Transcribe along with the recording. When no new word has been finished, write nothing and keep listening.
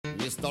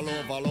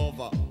Mr.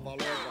 Lover.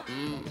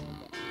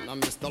 Now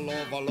Mr.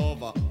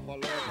 Lover.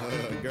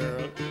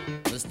 Girl.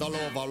 Mr.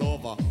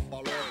 Lover.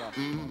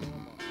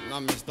 Now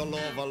Mr.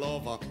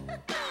 Lover.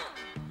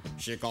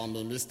 She call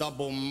me Mr.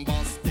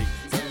 Bombastic.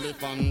 Tell me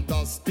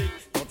fantastic.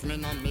 Touch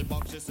me on me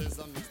back. She says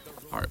I'm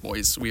Mr. Alright,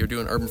 boys, we are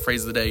doing Urban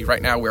Phrase of the Day.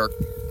 Right now, we're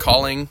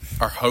calling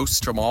our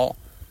host, Jamal.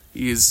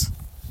 He is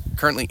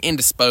currently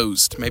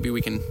indisposed. Maybe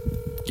we can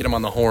get him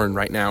on the horn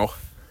right now.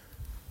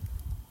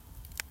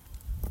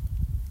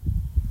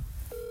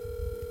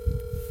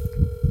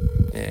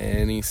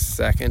 Any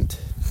second.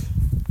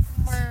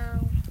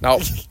 No,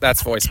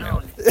 that's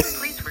voicemail.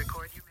 Please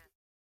record your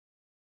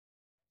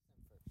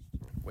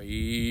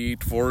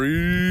Wait for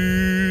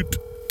it.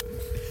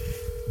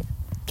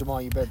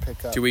 Jamal, you better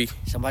pick up. Do we?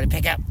 Somebody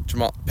pick up.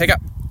 Jamal, pick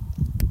up.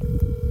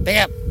 Pick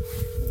up.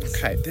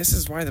 Okay, this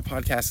is why the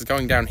podcast is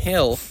going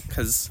downhill,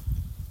 because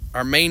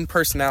our main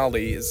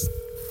personality is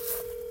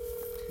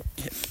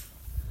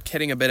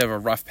hitting a bit of a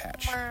rough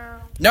patch.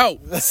 No!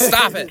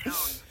 Stop it!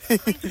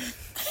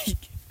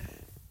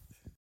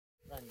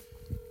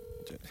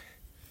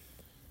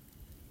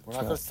 We're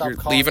not gonna stop You're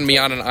calling leaving me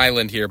on an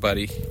island here,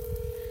 buddy.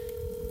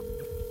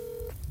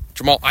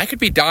 Jamal, I could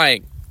be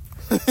dying.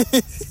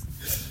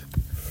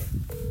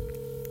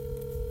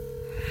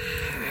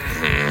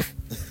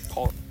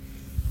 Call him.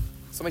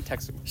 Somebody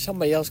text him.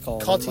 Somebody else call.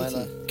 Call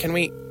TT. Can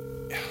we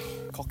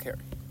call Carrie?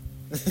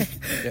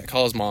 Yeah,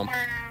 call his mom.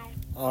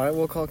 All right,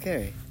 we'll call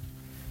Carrie.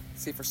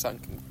 See if her son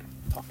can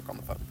talk on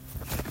the phone.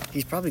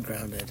 He's probably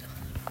grounded.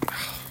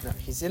 No,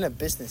 he's in a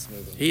business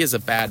meeting. He is a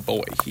bad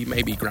boy. He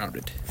may be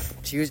grounded.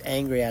 She was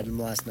angry at him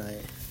last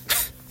night.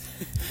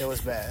 It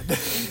was bad.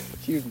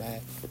 She was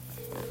mad.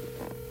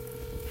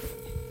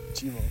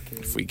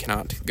 If we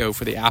cannot go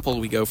for the apple,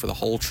 we go for the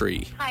whole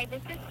tree. Hi,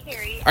 this is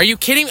Carrie. Are you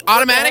kidding?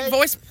 Automatic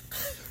voice?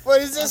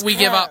 What is this? We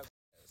give up.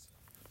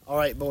 All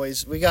right,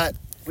 boys. We had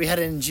an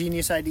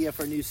ingenious idea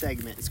for a new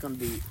segment. It's going to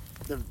be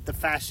the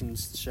fashion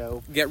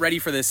show. Get ready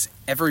for this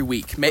every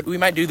week. We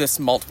might do this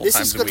multiple This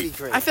times is a going to week. be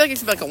great. I feel like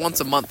it's like a once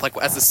a month, like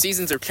as the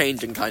seasons are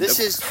changing, kind This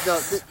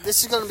of.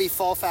 is going to be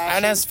fall fashion.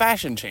 And as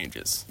fashion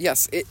changes.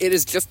 Yes, it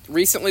has just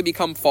recently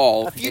become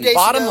fall. A few And days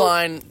Bottom ago,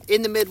 line,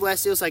 in the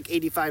Midwest, it was like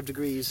 85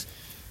 degrees.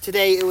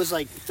 Today, it was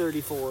like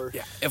 34.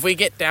 yeah, if we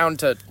get down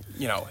to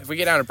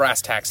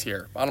brass tacks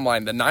here, bottom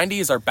line, the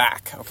 90s are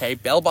back, okay?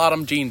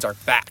 Bell-bottom jeans are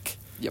back.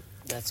 Yep.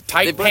 That's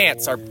Tight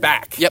pants are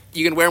back. Yep,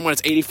 you can wear them when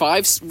it's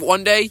 85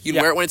 one day, you can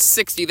Yeah. wear it when it's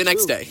 60 the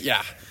next True. day.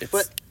 Yeah.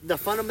 But the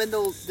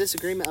fundamental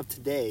disagreement of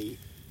today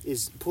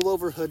is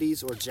pullover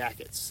hoodies or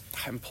jackets.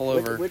 I'm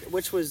pullover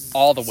Which was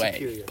all the way.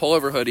 superior?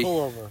 Pullover hoodie.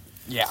 Pullover.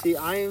 Yeah. See,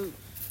 I'm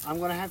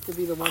gonna have to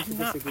be the one to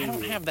disagree. I don't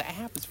with you. have the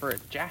app. It's for a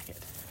jacket.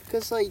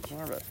 Because, like,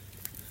 More of a-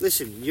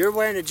 listen, you're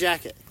wearing a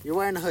jacket, you're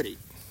wearing a hoodie,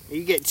 and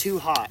you get too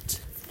hot,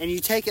 and you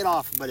take it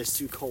off, but it's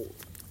too cold.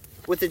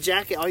 With the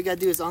jacket, all you gotta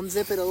do is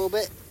unzip it a little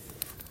bit,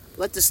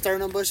 let the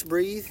sternum bush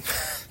breathe.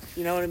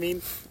 You know what I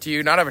mean? Do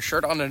you not have a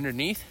shirt on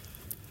underneath?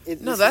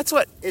 No, that's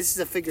what It's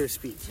a figure of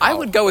speech. I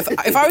would go with.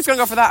 If I was going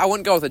to go for that, I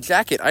wouldn't go with a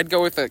jacket. I'd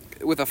go with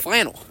a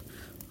flannel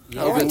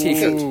over the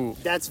t-shirt. Ooh.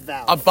 That's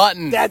valid. A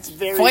button. That's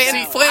very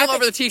Flannel valid.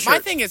 over the t-shirt. My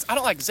thing is, I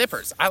don't like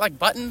zippers. I like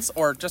buttons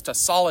or just a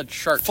solid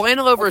shirt.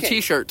 Flannel over Okay. a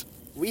t-shirt.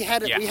 We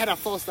had Yeah. a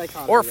false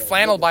dichotomy. Or there.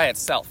 flannel by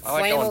itself. I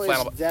like Flannel going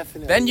flannel. is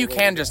definitely Then you the way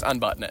can to just go.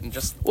 unbutton it and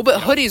just. Well,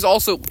 but hoodies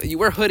also, you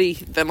wear hoodie,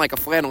 then like a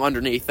flannel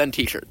underneath, then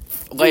t-shirt.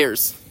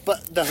 Layers.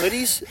 But the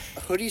hoodies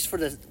for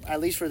at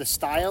least for the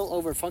style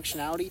over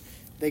functionality,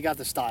 they got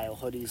the style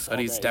hoodies. all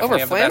Hoodies day. definitely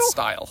have the flannel? best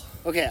style.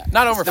 Okay,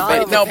 Not over,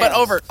 Style no, but depends.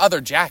 over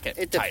other jacket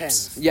It types.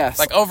 depends. Yes.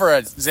 Like over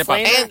a zip-up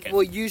Flannel jacket.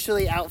 will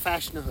usually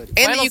out-fashion a hoodie.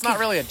 And Flannel's you can- not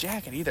really a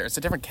jacket either. It's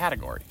a different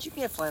category. You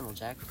can get flannel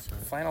jackets.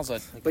 Flannel's a...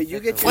 But you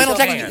get flannel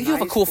yourself jacket. a You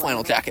have a nice cool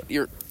flannel jacket.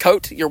 Your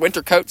coat, your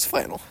winter coat's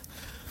flannel.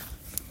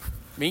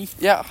 Me?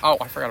 Yeah. Oh,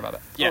 I forgot about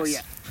that. Yes. Oh,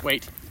 yeah.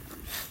 Wait.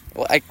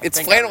 Well, it's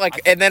think flannel, I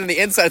and then on the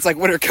inside, it's like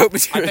winter coat I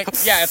material.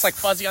 think, yeah, it's like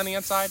fuzzy on the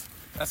inside.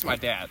 That's my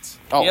dad's.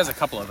 Oh. He has a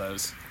couple of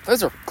those.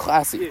 Those are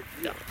classy.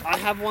 I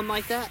have one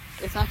like that.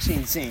 It's actually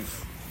insane.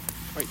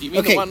 Wait, you mean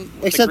Okay, the one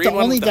with except green the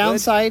one only with the hood?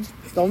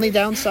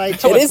 downside,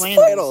 to It a is flannel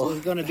flannel.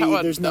 is going to That be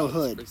one- there's no that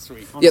one's hood. pretty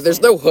sweet. on Yeah, the there's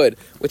flannel. no hood,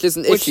 which is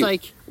an Which, issue.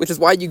 like- Which is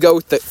why you go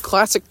with the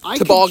classic I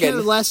could toboggan.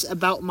 care less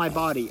about my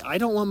body. I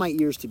don't want my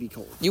ears to be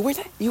cold. You wear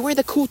that. You wear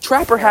the cool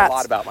trapper care a hats.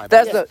 lot about my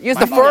That's Yeah, the use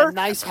I the need a fur.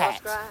 nice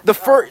hat. The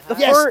fur. The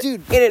Yes, fur.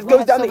 dude. And it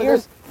goes down the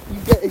ears.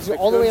 You get it's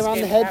all the way around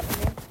the head.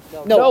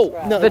 No,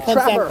 the it comes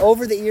down trapper.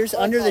 over the ears,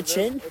 under the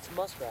chin,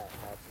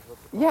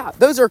 Yeah,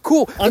 those are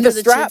cool. And under the the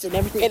strap. chins and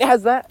everything. It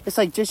has that. It's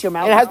like just your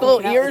mouth. And it has the little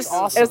sticking out. ears. It's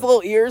awesome. It has the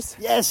little ears.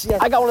 Yes.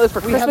 I got one of those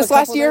for We have a Christmas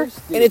last couple year, of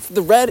those, dude. and it's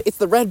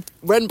the red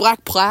and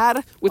black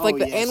plaid with like Oh,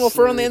 the yes, animal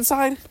fur on the sir.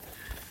 inside.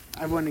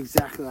 I want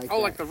exactly like that. Oh,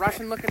 like the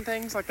Russian looking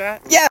things like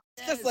that? Yeah,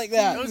 just like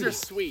that. Those are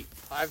sweet.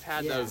 I've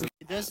had those.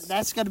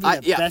 That's got to be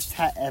the yeah. best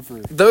hat ever.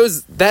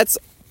 That's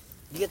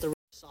You get the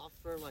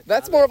softer, like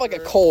That's more of like a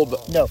cold.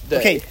 No. day.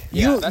 Okay.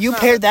 Yeah, You that's you not-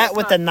 pair that that's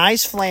with not- a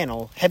nice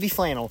flannel, heavy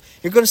flannel.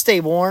 You're gonna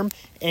stay warm,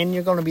 and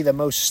you're gonna be the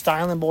most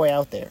styling boy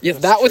out there. Yeah,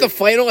 that with a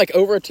flannel like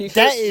over a t-shirt.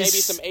 That is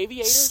Maybe some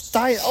aviators.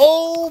 style.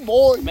 Oh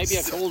boy. Maybe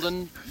a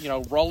golden,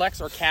 Rolex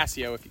or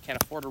Casio if you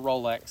can't afford a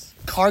Rolex.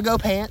 Cargo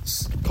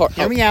pants. Car-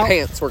 Hear me out.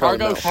 Pants. We're going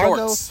Cargo about. Cargo,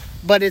 shorts.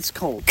 but it's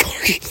cold.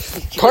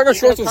 Cargo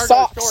shorts with Cargo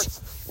socks.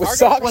 shorts. With Cargo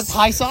socks With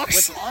high socks.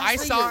 With high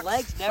Honestly, your socks,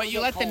 legs never but you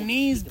get let the cold.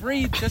 knees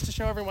breathe just to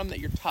show everyone that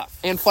you're tough.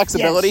 and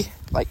flexibility. Yes.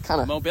 Like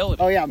kind of.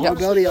 Mobility. Oh yeah,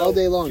 mobility all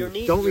day Your long.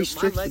 knee, Don't your,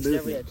 restrict my the legs never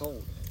movement. get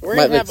cold. We're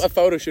My gonna have legs- a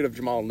photo shoot of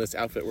Jamal in this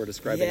outfit we're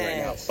describing right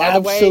now. Yes. By the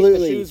way, Absolutely.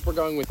 the shoes we're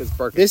going with is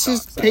Birkenstocks. This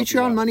is I hope you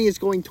Patreon know. money is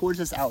going towards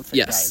this outfit,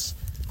 Yes.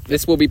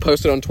 This will be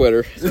posted on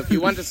Twitter So if you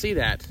want to see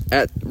that,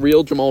 at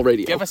Real Jamal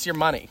Radio. give us your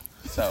money.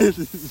 So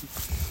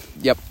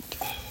Yep.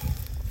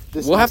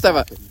 guys. We'll have to have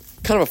a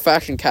kind of a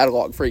fashion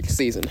catalog for each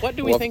season. what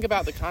do we We'll- think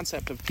about the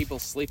concept of people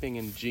sleeping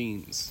in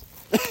jeans?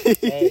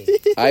 Hey,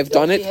 I've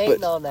done don't it, be hating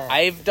but on that.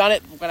 I've done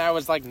it when I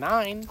was like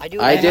 9. I do.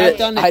 it I every did day. it.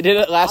 done it. I did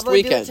it last I'm gonna do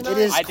it weekend. tonight. It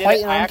is I did quite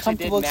it. an I actually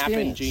did uncomfortable nap in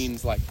experience.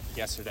 jeans like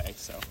yesterday.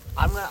 So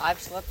I've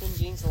slept in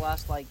jeans the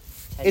last like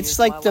 10 It's years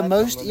like of the my life.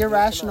 most I'm gonna do it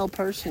irrational tonight.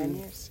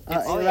 person, Oh,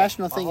 yeah.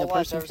 irrational My thing a whole life,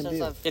 person ever can since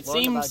do. I've It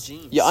learned about seems-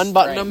 jeans. You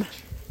unbutton Strange. them,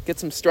 get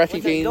some stretchy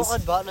Wait, no, you jeans. don't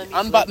unbutton them. You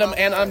unbutton them slip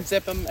and them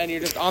unzip them, and you're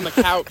just on the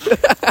couch.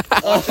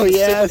 Oh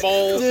yeah, Super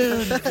Bowl.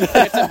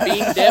 Get some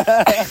bean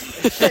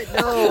dip.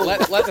 No.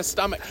 Let the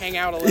stomach hang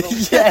out a little.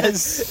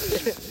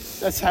 yes.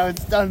 That's how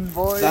it's done,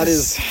 boys. That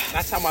is.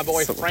 That's how my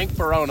boy Frank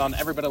Barone on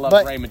Everybody Loves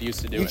But Raymond used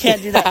to do You it.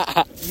 can't do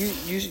that.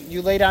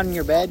 You lay down in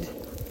your bed.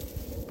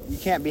 You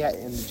can't be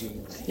in the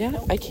jeans. Yeah,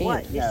 I can.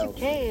 What? Yes, No. you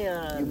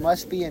can. You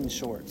must be in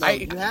shorts. I,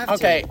 you have to.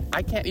 okay,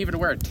 I can't even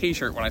wear a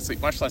t-shirt when I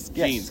sleep, much less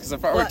Yes. jeans. Because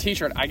if I wear a What?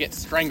 t-shirt, I get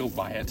strangled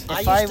by it. I If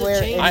used I to wear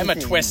change. any- I'm a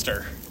anything.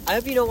 twister. I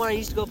hope you know when I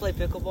used to go play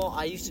pickleball,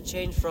 I used to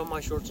change from my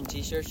shorts and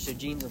t-shirts to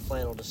jeans and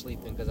flannel to sleep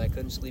in because I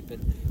couldn't sleep in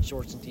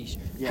shorts and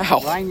t-shirts. Yeah, How?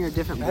 Ryan, you're a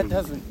different.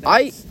 breed.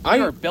 I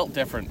You are built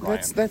different,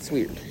 Ryan. That's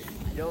weird.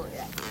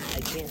 I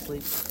can't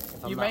sleep.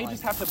 if I'm You not may like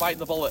just have to bite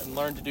the bullet and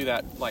learn to do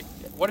that. Like,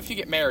 what if you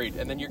get married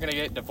and then you're gonna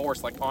get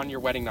divorced, like on your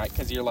wedding night,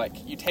 because you're like,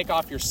 you take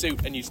off your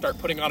suit and you start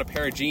putting on a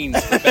pair of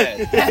jeans for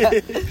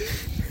bed.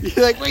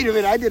 You're like, wait a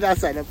minute, I did not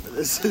sign up for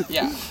this.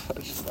 Yeah,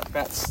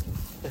 that's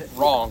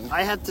wrong.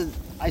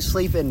 I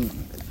sleep in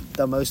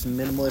the most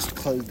minimalist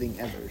clothing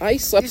ever. I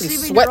slept You in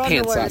sleep in your sweatpants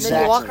underwear, last and then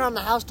Exactly. you walk around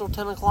the house till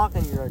 10 o'clock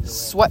in your underwear.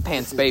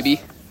 Sweatpants, baby.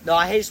 No,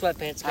 I hate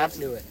sweatpants. Can't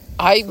do it.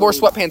 I wore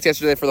sweatpants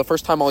yesterday for the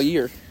first time all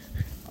year,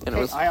 and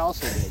I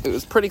also did. it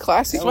was pretty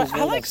classy. I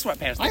like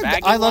sweatpants. The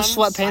baggy I love ones,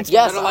 sweatpants.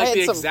 Yes, that are I like had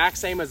the some- exact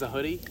same as a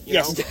hoodie. You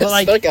Yes, know? but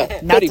like, a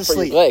not hoodie to for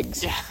sleep. your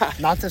legs.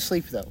 Not to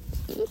sleep though.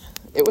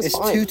 It was It's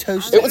fine. too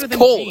toasty. It was Better than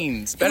cold.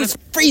 jeans. It Better was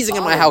than- freezing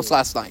in my house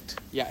last night.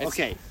 Yeah. It's,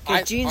 Okay.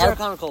 Jeans are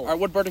kind of cold. Our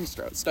wood burning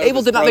stove. Abel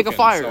is did not make a broken,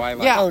 fire. So I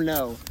like, Yeah. Oh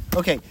no.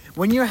 Okay,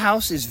 when your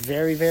house is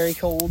very very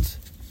cold,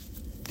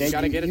 then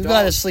gotta get a you dog.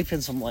 gotta sleep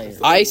in some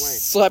layers. I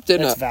slept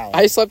in That's valid.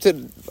 I slept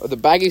in the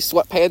baggy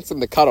sweatpants and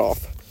the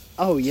cutoff.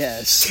 Oh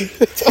yes,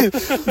 Dude,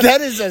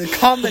 that is a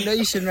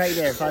combination right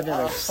there. If I've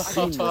ever I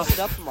seen get one. twisted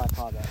up in my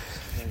product.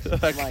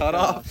 cut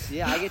off?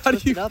 Yeah, I get How do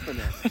twisted you- up in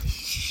it.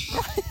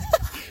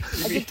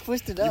 I get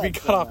twisted You up. mean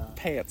cut off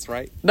pants,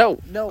 right? No,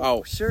 No,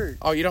 Oh. shirt.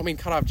 Oh, you don't mean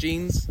cut off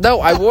jeans? no,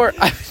 I wore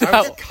I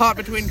was caught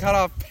between cut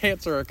off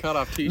pants or a cut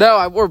off t-shirt. no,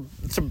 I wore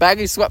some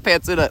baggy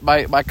sweatpants in it.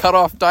 My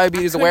cutoff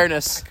diabetes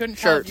awareness I couldn't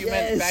tell shirt. if you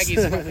meant baggy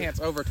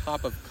sweatpants over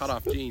top of cut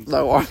off jeans.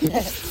 No,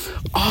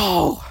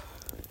 oh,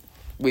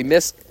 we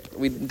missed.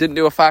 We didn't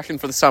do a fashion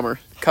for the summer.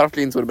 Cutoff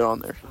jeans would have been on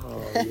there.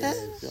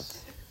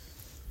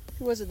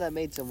 Who was it that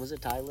made some? Was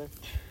it Tyler?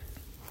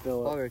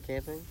 While we were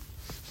camping?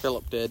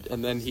 Philip did,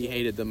 and then he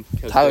hated them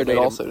because Tyler they did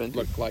made also, him didn't he?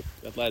 look like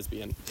a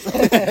lesbian.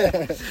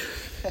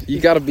 You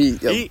gotta be.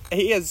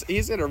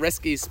 He's in a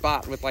risky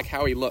spot with like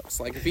how he looks.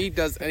 Like if he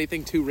does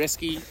anything too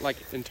risky, like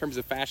in terms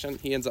of fashion,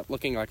 he ends up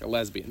looking like a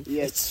lesbian.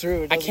 Yeah, It's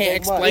true. I can't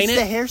explain It's it.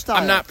 the hairstyle.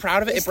 I'm not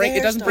proud of it. It's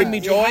It doesn't the bring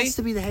me hairstyle. joy. It has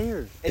to be the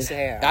hair. It's the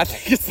hair. I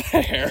think it's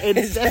the hair. It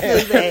is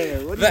definitely the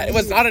hair. What do That you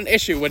was mean? not an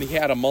issue when he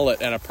had a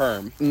mullet and a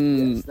perm.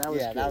 Mm, That was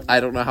Yeah, good. that was- I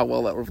don't know how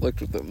well that would have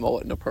looked with the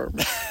mullet and a perm.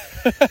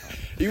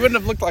 He wouldn't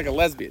have looked like a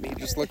lesbian. He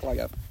just looked like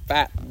a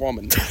fat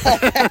woman.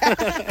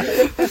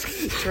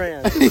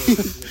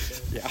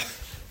 Trans.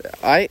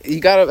 Yeah, You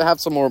gotta have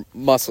some more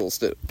muscles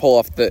to pull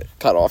off the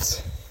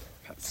cutoffs.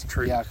 that's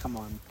true. Yeah, come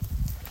on.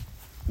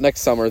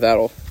 Next summer,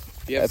 that'll.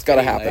 If you have That's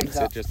gotta skinny happen. legs,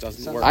 it just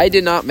doesn't work. I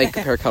did not make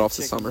a pair of cutoffs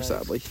this Chicken summer, legs.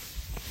 sadly.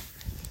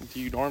 Do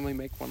you normally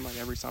make one like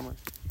every summer?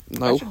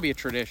 No, That should be a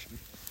tradition.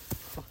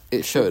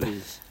 it should.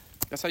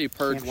 That's how you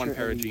purge Can't one sure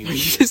pair of any- You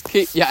jeans. just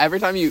keep, yeah. Every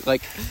time you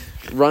like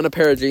run a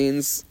pair of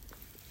jeans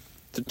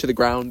to the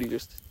ground, you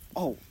just.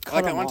 Oh, cut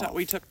Like that them one off.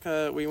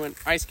 time we went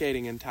ice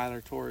skating and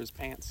Tyler tore his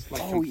pants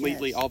like Oh,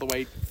 completely yes. all the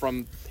way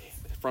from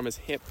his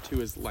hip to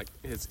his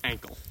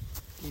ankle.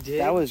 You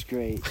did? That was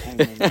great. I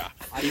mean, Yeah,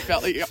 he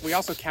fell. We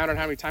also counted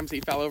how many times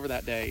he fell over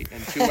that day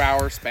in 2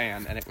 hour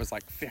span, and it was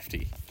like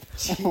 50.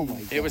 oh my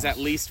god. It was at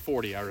least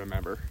 40, I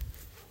remember.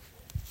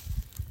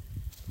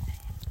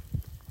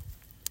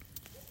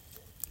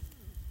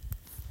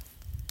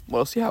 What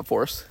else do you have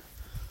for us?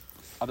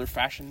 Other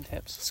fashion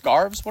tips.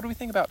 Scarves? What do we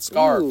think about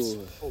scarves?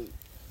 Ooh.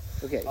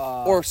 Okay.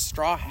 Or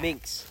straw hats?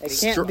 Minks. It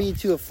can't be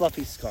too a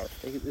fluffy scarf.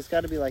 It's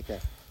got to be like a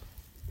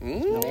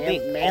Mink,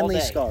 all manly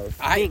day. scarf.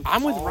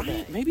 I'm with all Ryan.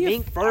 day. Maybe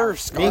Mink a fur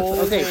scarf. Mink,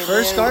 okay,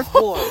 fur scarf.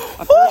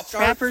 A fur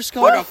Trapper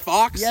scarf. Like a scarf.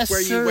 fox Yes, where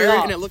you sir. wear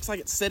it and it looks like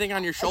it's sitting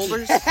on your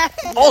shoulders.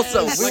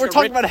 Also, we Like were a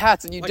talking rich- about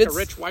hats, and you like did a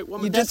rich white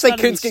woman. You did That's say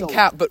gotta be coonskin sold.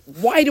 cap, but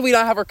why do we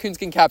not have our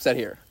coonskin caps out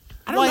here?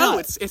 I don't Why know.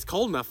 not? It's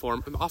cold enough for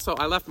them. Also,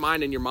 I left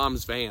mine in your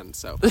mom's van,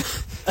 so.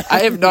 I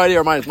have no idea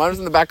where mine is. Mine was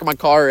in the back of my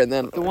car, and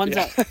then The ones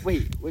that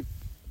wait,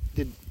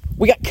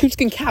 we got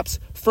coonskin caps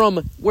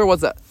from where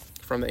was that?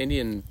 From the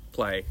Indian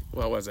play.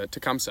 What was it?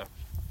 Tecumseh.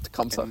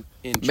 Tecumseh.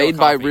 In Made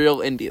by Chillicothe.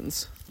 real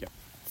Indians.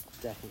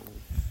 definitely.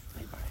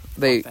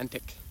 They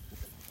Authentic.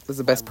 was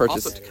the best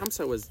purchase. Also,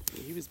 Tecumseh was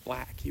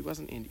black. He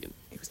wasn't Indian.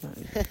 He was not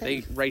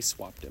They race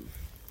swapped him.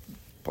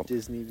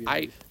 Disney.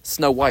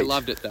 Snow I White.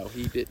 loved it though.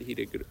 He did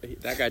good.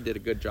 That guy did a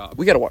good job.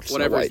 We gotta watch Snow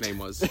whatever White. his name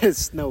was.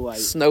 Snow White.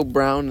 Snow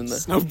Brown and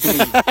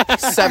the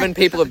 7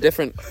 people of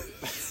different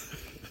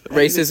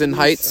races and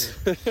heights.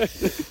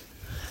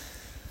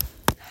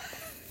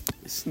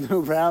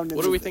 Snow Brown.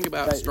 What do we think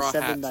about straw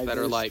hats that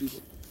are like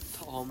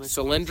Almost.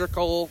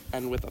 cylindrical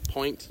and with a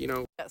point? You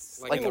know,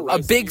 Like in a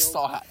rice big field?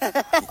 straw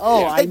hat. Oh,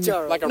 Yeah.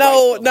 I Like a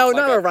No, rice no, field,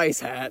 not like a rice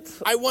hat.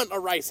 I want a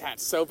rice hat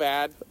so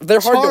bad. They're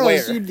hard to Charles,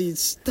 wear. you need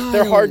style.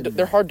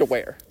 They're hard to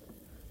wear.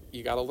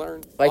 You gotta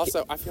learn. Like-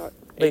 Also, I feel like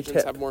they Asians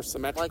tip. have more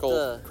symmetrical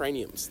Like the-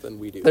 craniums than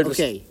we do. They're just-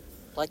 Okay.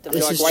 Like the I feel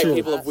This like is white true.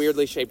 people have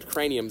weirdly shaped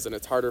craniums, and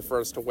it's harder for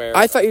us to wear.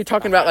 I thought you were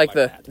talking a about hat like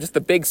the just the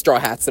big straw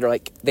hats that are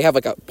like they have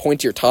like a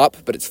pointier top,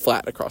 but it's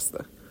flat across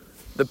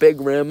the big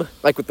rim,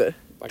 like with the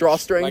Like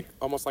drawstring. like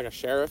almost like a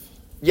sheriff.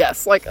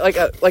 Yes, like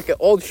an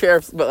old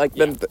sheriff's, but like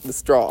then the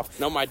straw.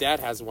 No, my dad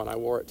has one. I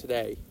wore it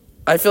today.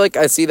 I feel like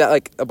I see that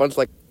like a bunch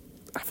like.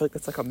 I feel like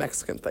that's like a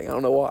Mexican thing. I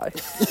don't know why.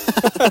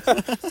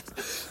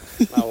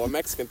 A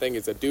Mexican thing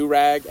is a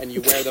do-rag, and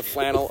you wear the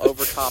flannel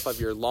over top of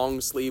your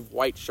long-sleeve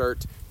white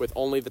shirt with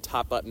only the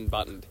top button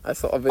buttoned. I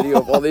saw a video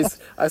of all these.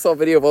 I saw a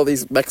video of all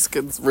these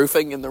Mexicans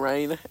roofing in the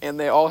rain, and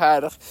they all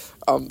had them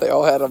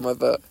with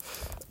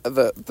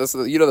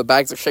the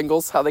bags of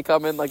shingles. How they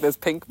come in like those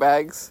pink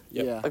bags,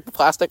 Yep. Yeah. like the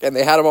plastic, and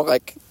they had them all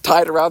like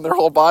tied around their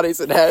whole bodies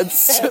and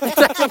heads to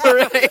protect them from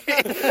the rain.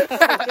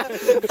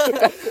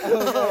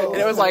 And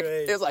it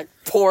was like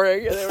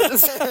pouring, and they were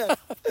just.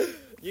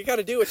 You got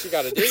to do what you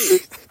got to do.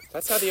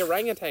 That's how the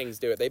orangutans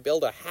do it. They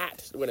build a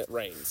hat when it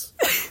rains.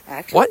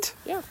 Actually, What?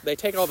 Yeah, they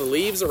take all the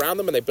leaves around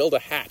them and they build a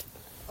hat.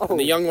 And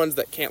the young ones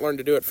that can't learn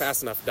to do it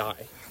fast enough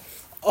die.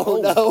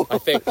 Oh no. I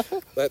think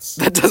that's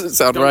That doesn't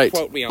sound Don't right.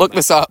 quote me on Look that.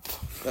 this up.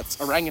 that's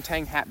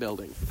orangutan hat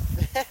building.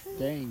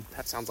 Dang.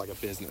 That sounds like a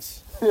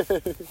business. How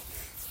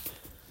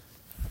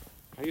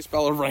do you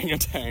spell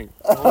orangutan?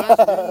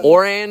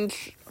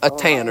 Orange, a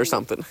tan or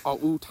something. Oh,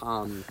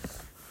 utan.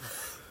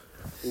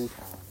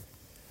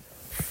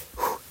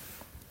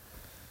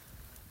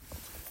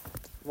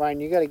 Ryan,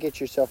 you got to get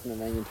yourself an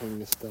orangutan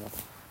this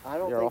stuff. I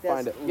don't Here, think I'll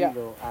that's find it. Yeah.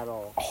 illegal at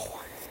all.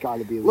 It's got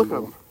to be Look illegal.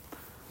 at them.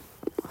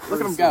 Look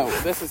at them go.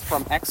 This is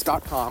from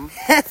X.com,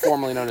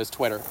 formerly known as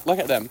Twitter. Look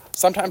at them.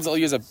 Sometimes they'll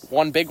use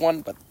one big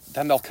one, but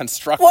then they'll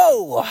construct.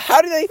 Whoa!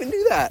 How do they even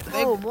do that?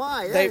 Oh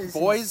my!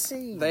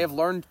 They have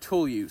learned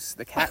tool use.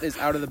 The cat is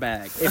out of the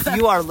bag. If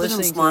you are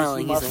listening to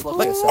smiling, this, you he's must like,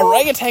 look this up.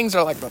 Orangutans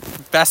are like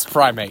the best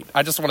primate.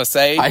 I just want to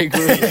say. I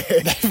agree.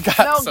 They've got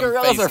No, some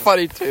gorillas faces. are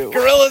funny too.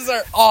 Gorillas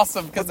are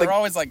awesome because they're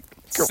always like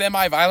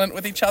semi-violent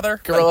with each other.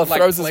 Gorilla Like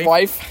throws his play-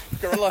 wife.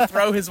 Gorilla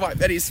throw his wife.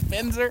 Then he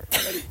spins her.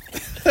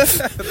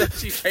 Then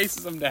she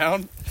chases him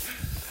down.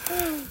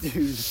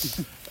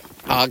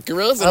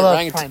 Gorillas I and love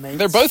orangutans. primates.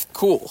 They're both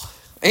cool.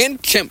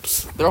 And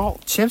chimps. They're all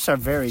Chimps are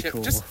very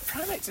cool. Just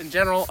primates in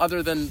general,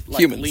 other than like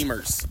Humans.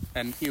 lemurs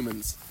and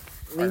humans.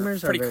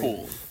 Lemurs are pretty very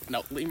cool.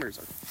 No, lemurs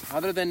are.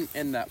 Other than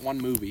in that one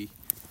movie.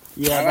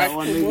 Yeah, that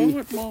one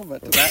movie.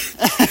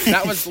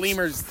 That was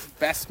lemur's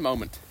best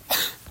moment.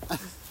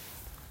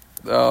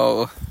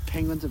 oh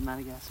Penguins of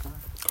Madagascar.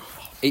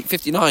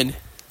 8:59.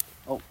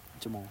 Oh,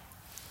 Jamal.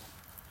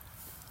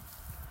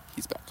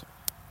 He's back.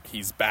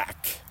 He's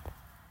back.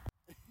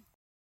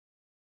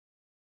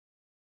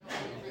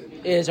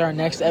 Is our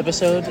next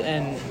episode,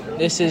 and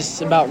this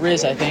is about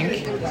Riz, I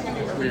think.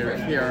 We're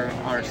here,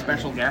 our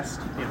special guest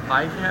in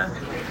Hiya.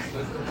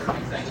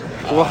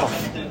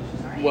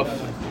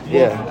 Woof.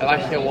 Yeah. I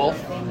like your wolf.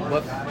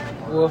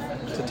 Woof.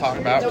 To talk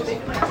about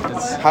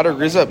his, How to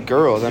riz up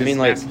girls. I his mean,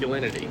 like,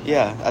 masculinity.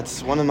 yeah,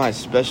 that's one of my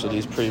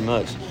specialties pretty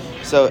much.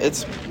 So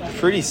it's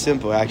pretty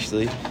simple,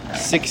 actually.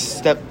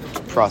 6-step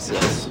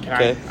process.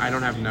 Okay. I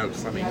don't have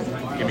notes. Give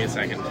me a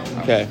second.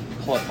 Okay.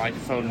 Pull up my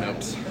phone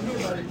notes.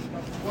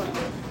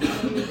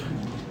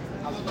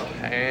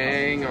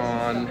 Hang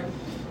on.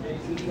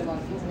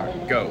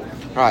 Alright, go.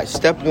 All right.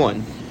 Step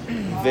 1.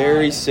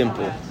 Very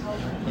simple.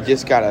 You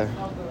just gotta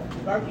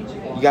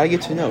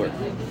get to know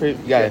her. You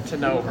gotta Get to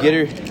know her.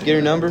 Get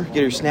her number.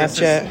 Get her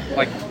Snapchat.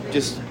 Like,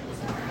 Just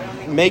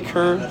make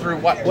her Through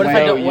what? What if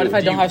way? I don't? What if I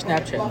Do don't you have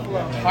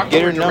Snapchat? talk Get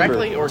to her her number.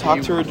 directly, or Talk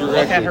do to you her look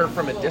at directly. her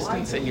from a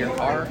distance in your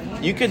car?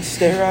 You could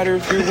stare at her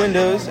through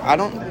windows.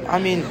 I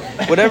mean,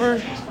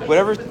 whatever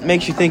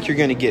makes you think you're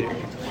going to get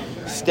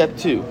her. Step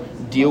 2,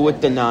 deal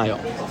with denial.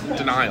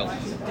 Denial.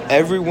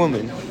 Every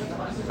woman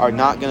are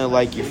not going to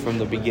like you from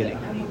the beginning.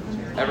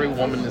 Every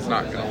woman is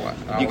not gonna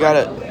like. You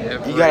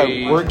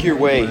gotta work your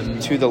way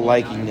to the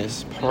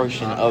likingness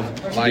portion of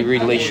the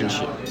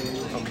relationship.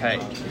 Okay.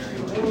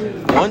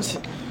 Once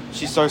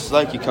she starts to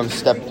like you, comes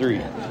step 3.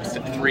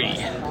 Step 3.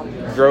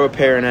 Grow a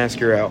pair and ask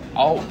her out.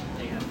 Oh.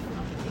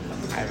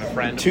 I have a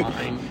friend of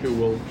mine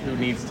who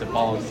needs to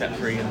follow step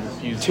 3 and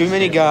refuse. Too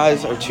many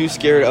guys are too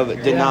scared of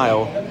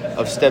denial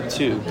of step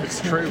 2. It's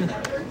true.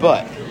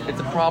 But It's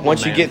a problem.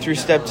 once you man. get through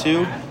step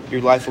 2, your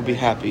life will be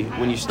happy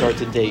when you start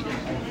to date.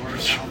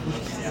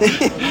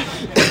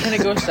 Can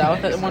it go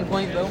south at one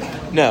point though?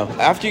 No,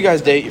 after you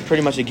guys date, you're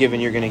pretty much a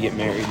given you're going to get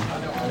married.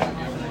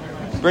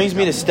 Brings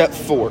me to step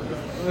 4,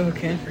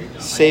 Okay.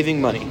 saving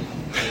money.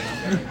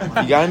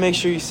 You got to make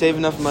sure you save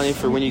enough money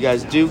for when you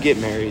guys do get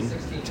married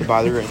to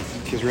buy the ring,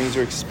 because rings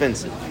are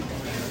expensive.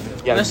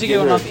 You Unless you get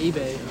one off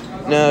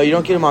eBay. No, you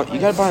don't get them off. You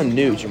got to buy them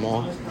new,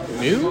 Jamal.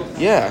 New?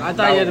 Yeah. I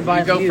thought you had to buy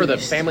You go for the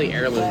used. family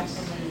heirlooms.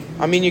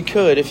 I mean, you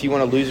could if you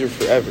want to lose her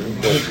forever,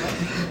 but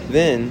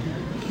then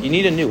you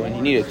need a new one.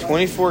 You need a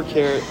 24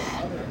 karat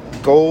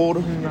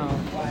gold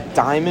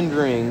diamond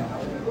ring.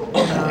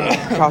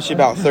 Cost you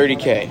about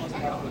 $30K.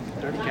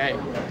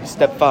 30K.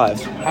 Step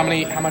 5. How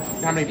many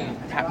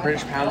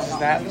British pounds is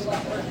that?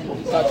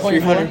 About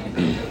 24.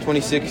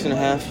 326 and a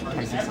half.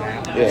 26 and a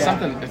half. Yeah.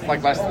 Something. It's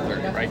like less than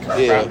 30, right? Because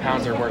Yeah.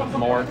 pounds are worth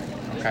more.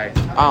 Okay.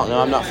 I don't know.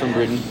 I'm not from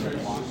Britain.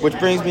 Which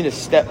brings me to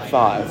step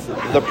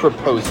 5, the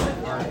proposal.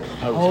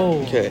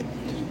 Oh. Okay.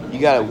 You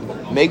gotta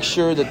make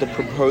sure that the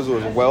proposal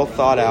is well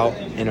thought out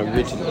and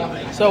original.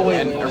 So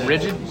wait. And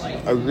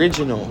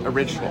Original.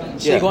 original.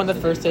 So you go on the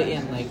first date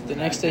and like the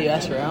next day you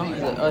ask her out?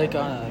 Is it, or like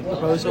on a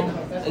proposal?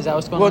 Is that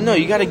what's going Well, on? no,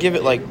 you gotta give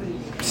it like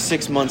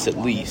 6 months at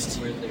least.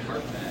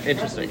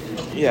 Interesting.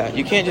 Yeah,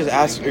 you can't just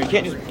ask, or you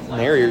can't just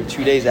marry her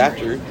 2 days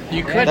after.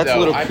 You could, That's though. a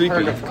little I've creepy.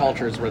 heard of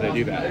cultures where they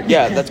do that.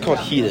 Yeah, that's called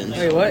heathens.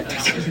 Wait, what?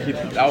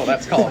 Oh,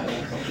 that's called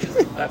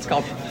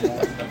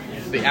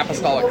the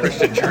Apostolic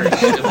Christian Church.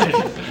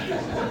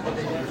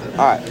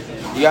 All right,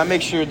 you gotta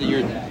make sure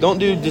that don't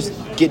do just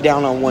get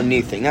down on one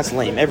knee thing. That's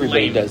lame.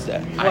 Everybody Lame. does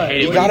that. I hate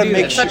it. You when gotta do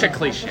make that. sure. Such a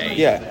cliche.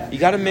 Yeah, you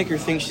gotta make her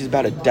think she's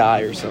about to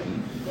die or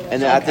something,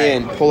 and then at the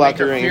end pull out Make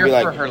the her ring fear and be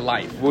for like, her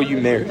life. "Will you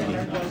marry me?"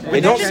 Well,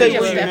 And don't that say should be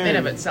will a you step in marry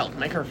of me. itself.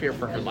 Make her fear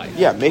for her life.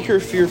 Yeah, make her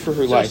fear for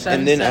her life,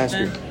 and then ask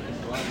her.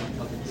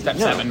 Step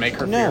No, 7, make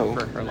her no.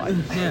 fear for her life.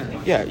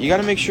 Yeah, you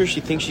gotta make sure she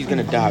thinks she's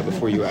gonna die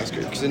before you ask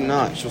her, because if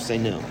not, she'll say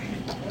no.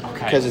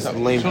 Okay. 'Cause it's a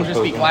lame She'll just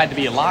be proposal. glad to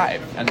be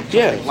alive, and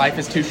Yeah. life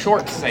is too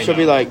short to say She'll no.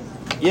 be like,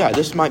 "Yeah,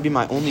 this might be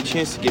my only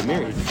chance to get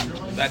married."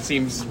 That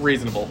seems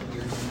reasonable.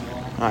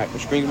 All right,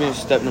 which brings me to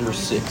step number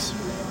 6.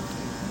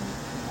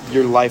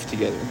 Your life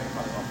together.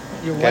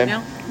 You're Okay? what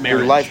now? Your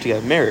Marriage. life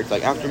together. Marriage,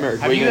 like after marriage.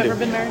 Have what are you gonna ever do?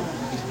 been married?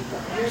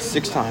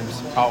 6 times.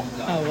 Oh.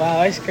 Oh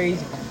wow, that's crazy.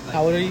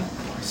 How old are you?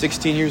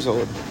 16 years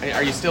old.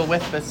 Are you still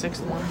with the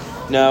 6th one?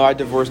 No, I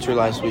divorced her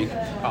last week.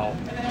 Oh.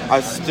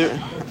 Who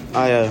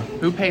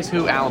Who pays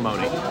who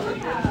alimony?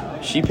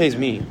 she pays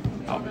me.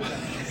 Oh.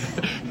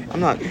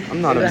 I'm a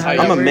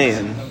that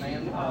man.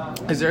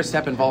 Is there a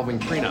step involving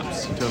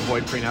prenups to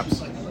avoid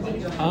prenups?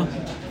 Huh?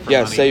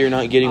 Yeah, money. say you're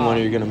not getting one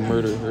or you're gonna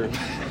murder her.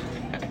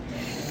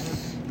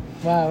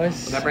 Wow,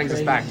 that's That brings us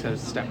crazy. back to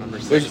step number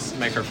 6.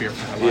 Make her fear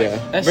for her life. Yeah.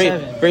 That's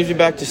 7. Brings me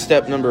back to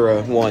step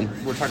number 1.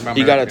 We're talking about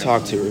You gotta marriage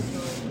talk to her.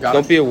 Gotta-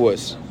 Don't be a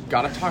wuss.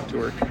 Gotta talk to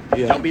her.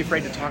 Yeah. Don't be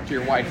afraid to talk to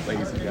your wife,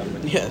 ladies and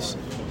gentlemen. Yes.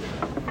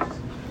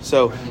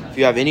 So, if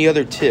you have any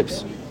other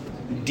tips,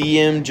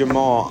 DM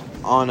Jamal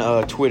on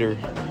Twitter.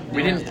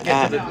 We didn't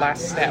get to the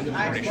last step,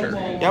 I'm pretty sure.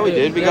 Yeah, we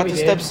did. We got to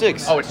step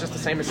 6. Oh, it's just the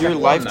same as Your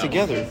step life 1, though.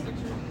 together.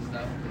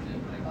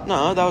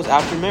 No, that was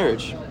after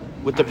marriage.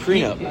 With the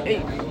prenup.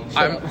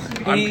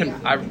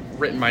 I've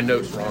written my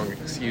notes wrong.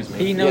 Excuse me.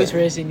 He knows Yeah.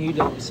 Riz and you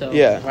don't, so.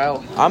 Yeah.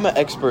 Well, I'm an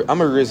expert.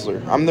 I'm a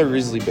Rizzler. I'm the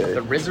Rizzly Bear.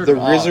 The Rizzard The of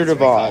Oz, Rizzard of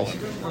we call Oz.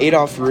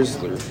 Adolf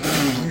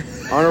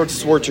Rizzler. Arnold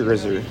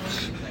Schwarzenegger.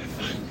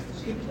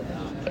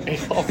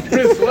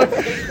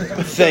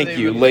 Thank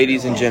you,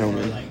 ladies and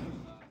gentlemen.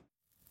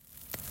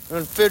 We're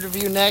on food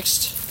review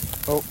next.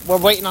 We're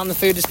waiting on the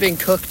food that's being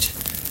cooked.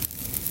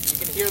 you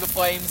can hear the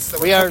flames, so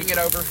We we're are cooking it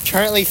over.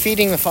 currently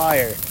feeding the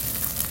fire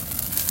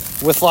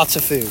with lots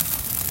of food.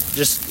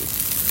 Just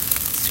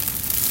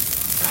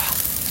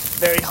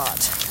very hot.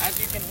 As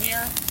you can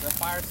hear, the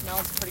fire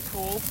smells pretty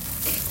cool.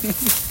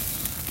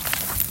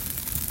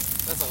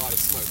 That's a lot of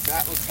smoke.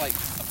 That looks like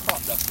a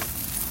crop duster.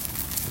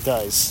 It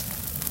does.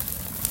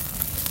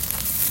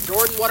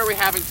 Jordan, what are we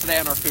having today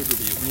on our food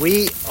review?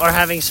 We are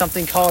having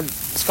something called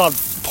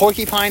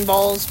porcupine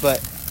balls, but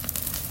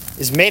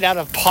is made out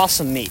of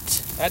possum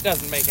meat. That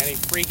doesn't make any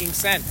freaking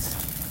sense.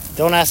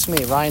 Don't ask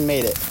me. Ryan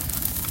made it.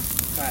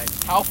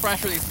 How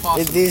fresh are these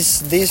possums?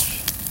 These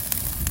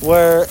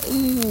were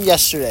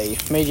yesterday.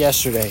 Made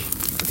yesterday.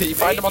 Did you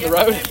find him on the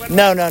road?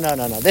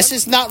 No. This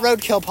is not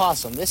roadkill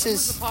possum. This When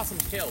was is the possum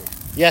killed?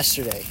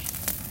 yesterday.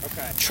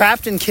 Okay.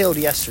 Trapped and killed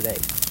yesterday.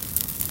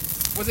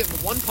 Was it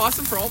one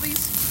possum for all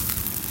these?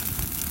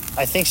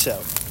 I think so.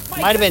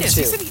 My Might have been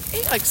goodness, 2. He said he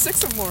ate like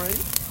 6 of them already.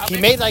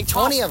 He made like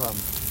 20 of them.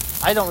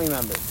 I don't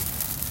remember.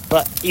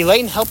 But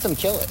Elaine helped him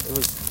kill it.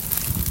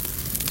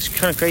 It's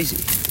kind of crazy.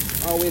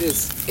 Oh, it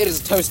is. It is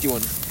a toasty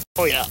one.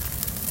 Oh, yeah.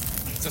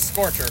 It's a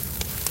scorcher.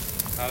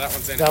 Oh, that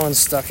one's in That it. one's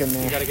stuck in You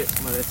there. gotta get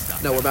some of this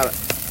stuff. No, we're about it.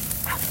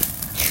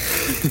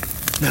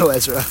 No,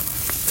 Ezra.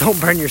 Don't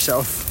burn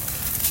yourself.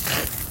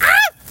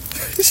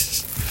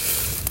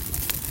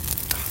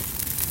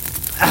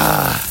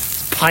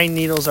 Pine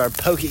needles are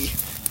pokey.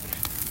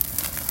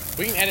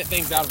 We can edit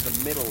things out of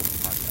the middle of the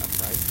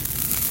podcast,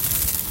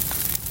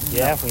 right?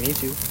 Yeah, if we need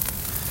to.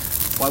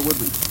 Why would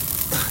we?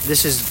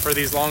 This is For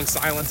these long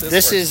silences.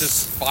 This where is-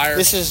 it's just fire.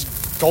 this is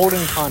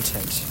golden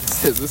content.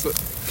 This what?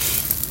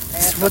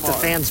 It's what the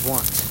fans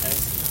want.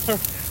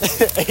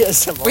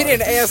 ASMR. We need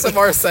an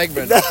ASMR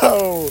segment.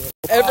 No,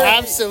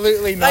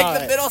 absolutely not.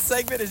 Like the middle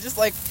segment is just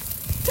like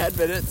 10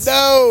 minutes.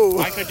 No,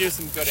 I could do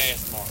some good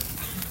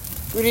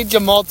ASMR. we need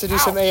Jamal to do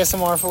some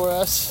ASMR for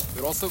us. It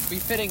would also be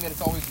fitting that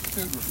it's always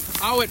food.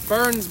 Oh, it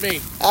burns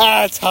me.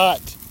 Ah, it's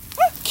hot.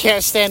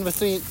 Can't stand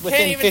within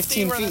Can't even 15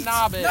 see where the feet.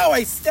 knob is. No,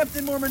 I stepped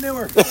in more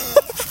manure.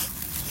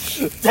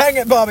 Dang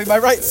it, Bobby, my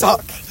right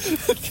sock.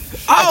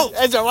 Oh!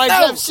 Ezra, why'd No.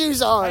 you have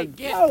shoes on? Hey,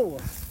 get.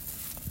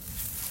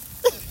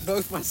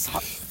 Both my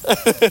socks.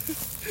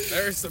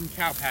 There's some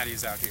cow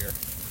patties out here.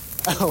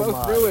 Oh Both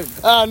my. ruined.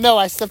 Oh no,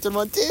 I stepped in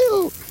one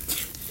too.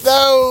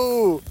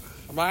 No,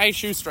 My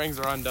shoestrings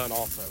are undone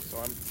also, so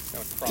I'm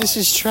gonna cry. this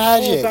is Oh,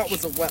 tragic. that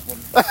was a wet one.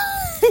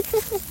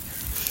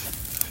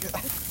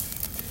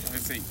 Let me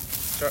see.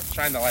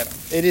 Shine the light on.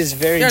 It is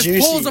very There's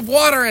juicy. pools of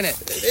water in it.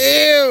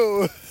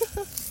 Ew.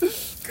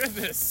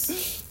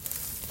 Goodness.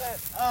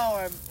 Oh,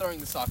 I'm throwing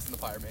the socks in the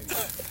fire, maybe.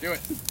 Do it.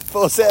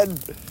 Full send.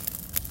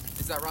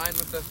 Is that Ryan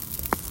with the...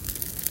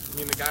 You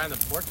mean the guy on the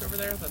porch over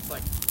there? That's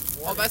like...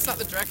 Oh, that's not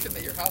the direction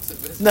that your house is.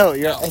 But it's No,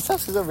 your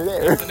house is over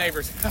there. the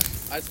neighbor's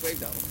house. I just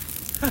waved at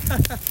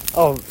him.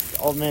 Oh,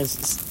 old man's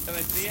Can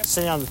I see him?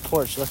 sitting on the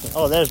porch looking.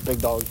 Oh, there's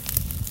Big Dog.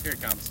 Here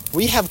it comes.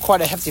 We have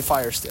quite a hefty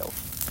fire still.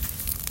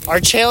 Our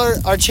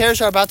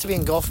chairs are about to be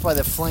engulfed by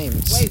the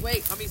flames.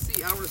 Wait, let me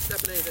see. I don't want to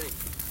step in anything.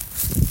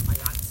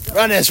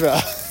 Run, Ezra.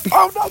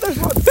 Oh, no, there's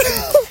one.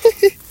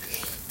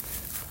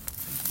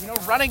 You know,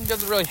 running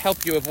doesn't really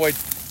help you avoid...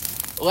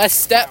 Less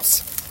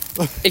steps.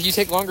 If you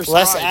take longer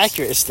strides. Less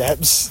accurate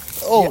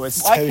steps. Oh,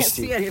 it's Well, I can't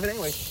see toasty. any of it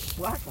anyway.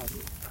 Black on it.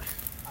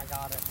 I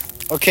got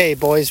it. Okay,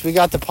 boys, we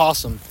got the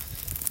possum.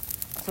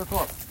 Circle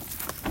up.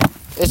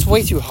 It's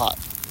way too hot.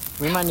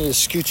 We might need to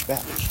scooch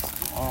back.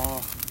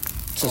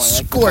 It's a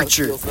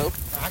scorcher.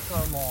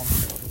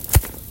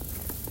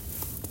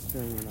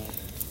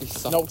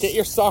 No, get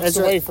your socks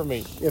Ezra- away from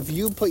me. If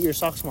you put your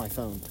socks on my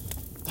phone.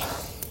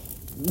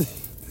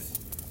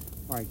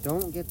 Alright,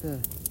 don't get the.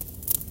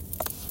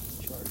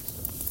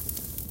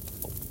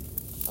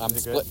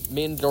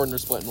 Me and Jordan are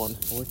splitting one.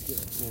 What's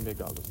good? Me and Big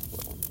Dog will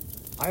split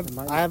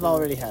one. I've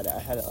already had it. I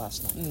had it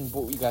last night.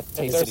 But we got If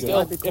taste they're it still,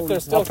 again. if they're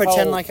still I'll pretend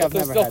cold, like if I've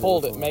they're never still had it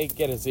cold, it before. may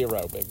get a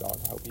 0, Big Dog.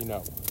 I hope you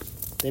know.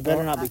 They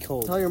better not be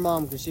cold. Tell your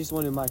mom because she's the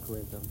one who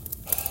microwaved them.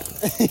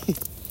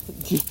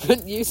 You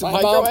couldn't use a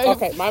My mom, microwave?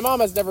 okay, my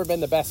mom has never been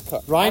the best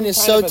cook. Ryan I'm is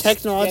kind so of a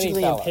technologically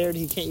skinny fella. impaired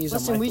he can't use a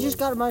Listen, microwave. we just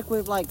got a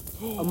microwave like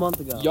a month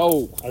ago.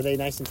 Yo, Are they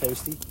nice and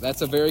toasty?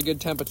 that's a very good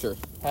temperature.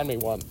 Hand me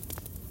one.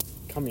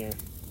 Come here.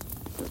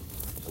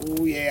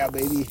 Oh yeah,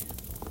 baby.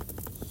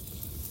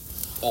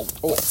 Oh,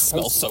 it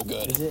smells so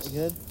good. Is it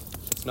good?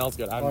 It smells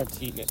good. I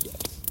haven't eaten it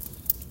yet.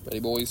 Ready,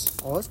 boys?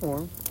 Oh, it's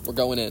warm. We're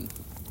going in.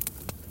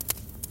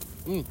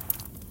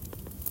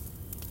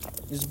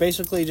 It's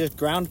basically just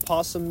ground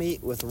possum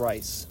meat with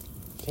rice.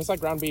 Tastes like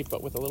ground beef,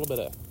 but with a little bit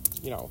of,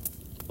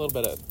 a little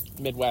bit of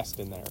Midwest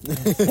in there.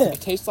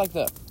 It tastes like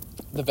the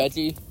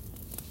veggie,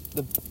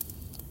 the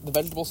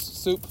vegetable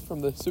soup from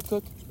the soup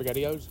cook.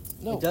 SpaghettiOs.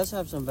 No, It does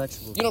have some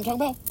vegetables. you know what I'm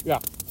talking about? Yeah.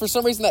 For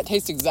some reason, that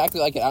tastes exactly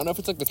like it. I don't know if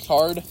it's like the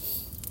charred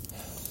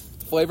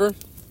flavor.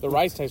 The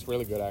rice tastes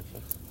really good,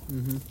 actually.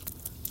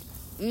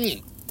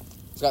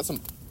 It's got some.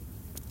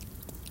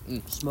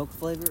 Smoke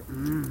flavor.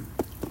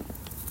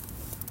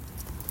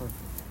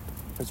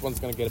 This one's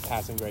going to get a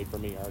passing grade for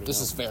me already. This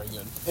know. is very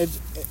good.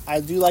 I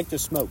do like the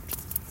smoked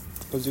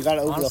because you got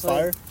it over Honestly, the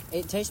fire.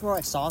 It tastes more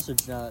like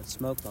sausage now that it's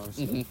smoked,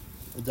 honestly. Mhm.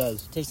 It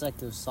does. It tastes like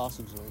those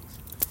sausage links.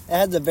 It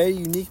has a very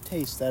unique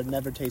taste that I've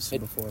never tasted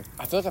before.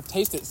 I feel like I've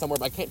tasted it somewhere,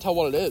 but I can't tell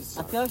what it is.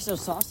 I feel like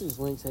those sausage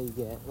links that you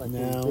get. Like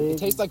No. those big, It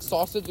tastes like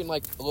sausage and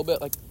like a little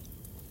bit like.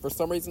 For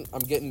some reason, I'm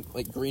getting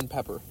like green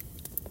pepper.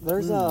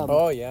 There's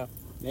Oh, yeah.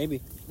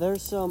 Maybe.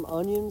 there's some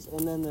onions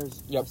and then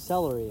there's Yep.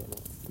 celery in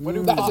it.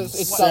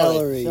 It's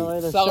celery.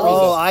 There's Celery.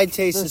 Oh, I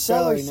taste the there's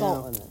celery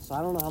salt now. in it, so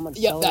I don't know how much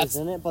Yeah, celery's that's-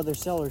 in it, but there's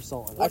celery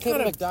salt in it. What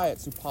kind of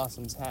diets do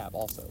possums have,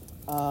 also?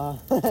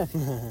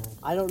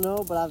 I don't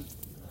know, but I've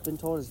been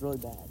told it's really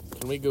bad.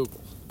 Can we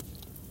Google?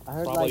 I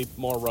heard Probably like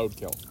more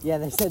roadkill. yeah,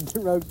 they said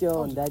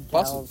roadkill and dead Bussin'.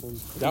 cows and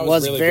That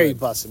was really very good.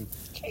 bussin'.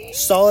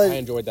 Solid. I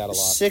enjoyed that a lot.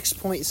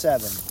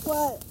 6.7.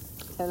 what?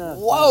 10 out of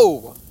 10.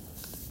 Whoa,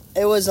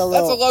 It was a that's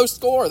little. a low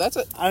score. That's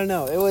a. I don't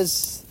know. It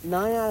was.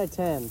 9 out of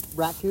 10.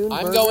 Raccoon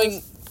I'm burgers.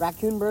 going-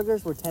 Raccoon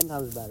burgers were 10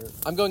 times better.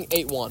 I'm going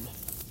 8-1.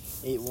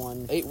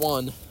 8-1.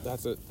 8-1.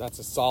 That's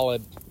a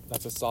solid.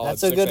 That's a solid.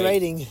 That's a good 6.8.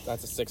 rating.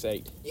 That's a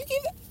 6.8. You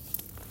gave it.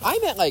 I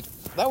meant like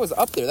that was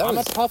up there. That I'm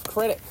was. a tough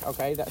critic.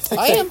 Okay, that 6.8,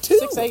 I am too.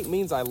 6.8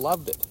 means I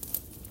loved it.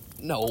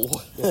 No.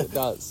 Yes, it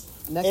does.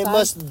 Next It time,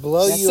 must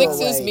blow you Sixes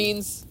away.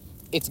 means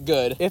it's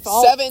good. If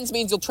all- Sevens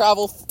means you'll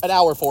travel an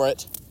hour for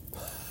it.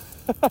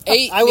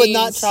 8 I would means,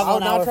 not travel I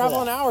an would hour. not travel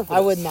for an that. hour for I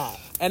this. would not.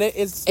 And it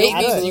is 8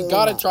 means Absolutely you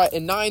gotta not. try,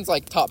 and 9's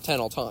like top 10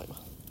 all time.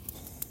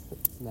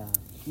 Nah.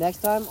 Next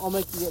time I'll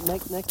make you get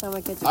next time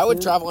I catch a I would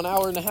coon, travel an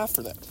hour and a half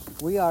for that.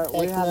 We're Heck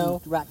having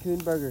no. raccoon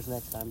burgers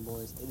next time,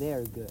 boys. They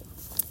are good.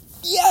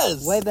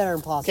 Yes. Way better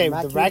than possum.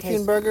 Okay, the raccoon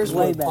tastes burgers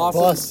way were better.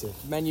 Possum busted.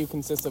 menu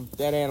consists of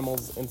dead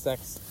animals,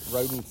 insects,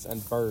 rodents,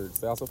 and birds.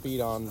 They also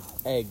feed on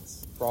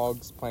eggs,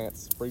 frogs,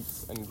 plants,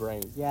 fruits, and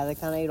grains. Yeah, they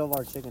kind of ate all of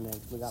our chicken eggs.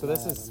 We got So mad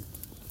this at is- them.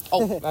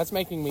 Oh, That's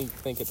making me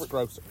think it's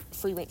grosser.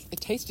 free range. It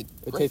tasted.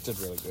 It great. tasted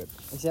really good.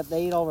 Except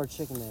they eat all of our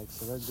chicken eggs,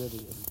 so they're good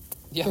eating.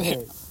 Yeah.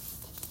 they-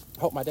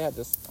 Oh, my dad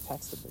just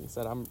texted me. He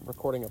said, I'm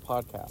recording a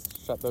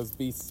podcast. Shut those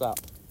beasts up.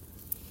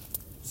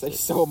 Say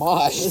so am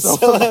I.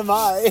 So am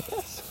I.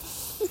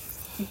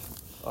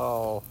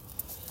 Oh.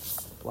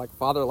 Like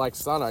father, like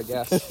son, I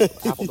guess.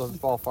 Apple doesn't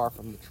fall far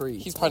from the tree.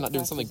 He's probably not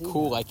doing something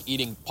cool like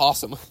eating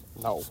possum.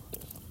 No.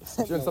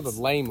 He's doing something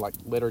lame like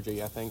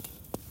liturgy, I think.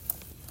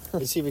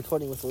 Is he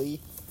recording with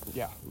Lee?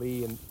 Yeah,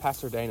 Lee and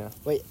Pastor Dana.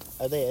 Wait,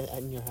 are they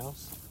in your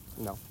house?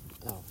 No.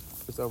 Oh.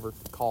 It's over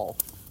call.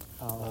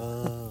 Oh,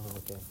 Oh,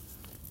 okay.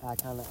 I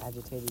kind of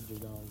agitated your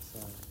dog, so.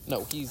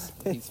 No, he's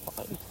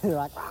fine. They're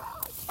like,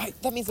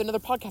 That means another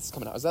podcast is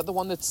coming out. Is that the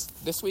one that's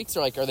this week's,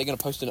 or like are they going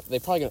to post it? They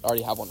probably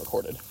already have one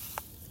recorded.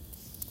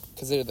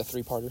 Because they're the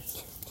 3-parter.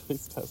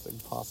 He's testing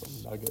possum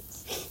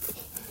nuggets.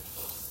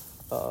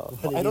 I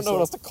don't know what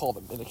else to call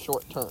them in a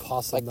short term.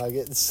 Possum like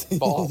nuggets.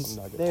 balls.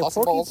 Nuggets. they are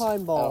Possum balls?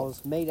 porcupine Oh.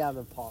 balls made out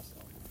of possum.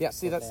 Yeah,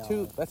 see, What that's they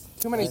too are. that's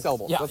too many Yes.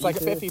 syllables. Yeah, That's like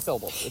you do. 50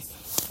 syllables.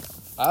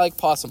 It's I like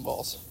possum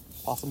balls.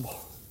 possum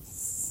balls.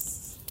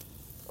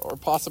 Or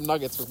possum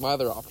nuggets was my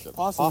other option.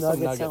 Possum, Possum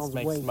nuggets nuggets sounds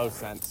makes way most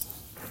sense.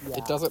 Yeah.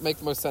 It doesn't make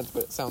the most sense,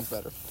 but it sounds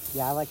better.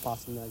 Yeah, I like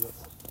possum nuggets.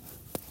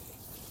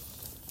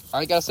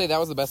 I gotta say, that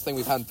was the best thing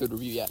we've had in food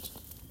review yet.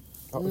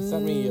 Oh, he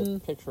sent me a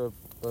picture of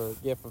a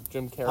gif of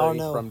Jim Oh, Carrey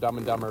no. from Dumb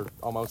and Dumber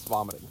almost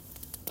vomiting.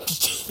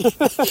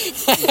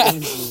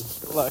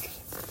 Look,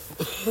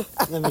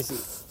 Let me see.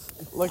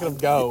 Look at him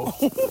go.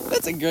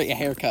 that's a great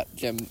haircut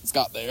Jim's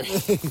got there.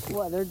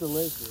 What? They're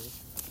delicious.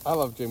 I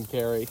love Jim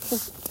Carrey.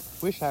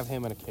 We should have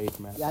him in a cage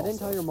match. Yeah, I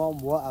didn't also. tell your mom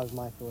what I was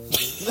microwaving.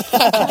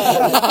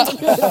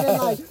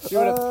 She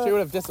would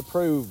have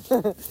disapproved.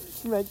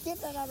 She went,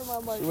 get that out of my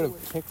She would microwave.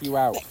 have kicked you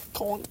out.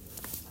 Corn.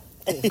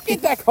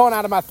 Get that corn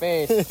out of my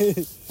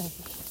face.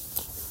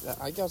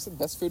 I guess the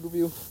best food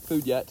review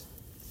food yet.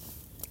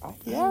 I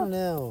don't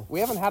know. We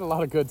haven't had a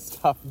lot of good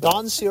stuff.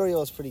 Dawn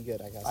cereal is pretty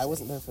good, I guess. I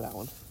wasn't there for that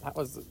one.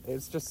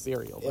 It's just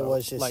cereal. It though.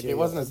 was just like cereal. it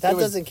wasn't as That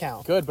good as- doesn't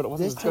count. Good, but it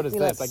wasn't This as good took as me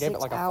this. like I gave it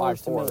 6 like a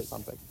hours to 5.4 or make.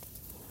 something.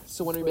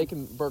 So when are you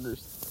making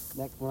burgers?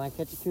 Next, when I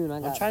catch a coon,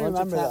 I got I'm trying a to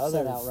bunch remember the of traps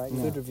other set out right food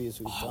now. reviews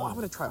we've Oh, done. I'm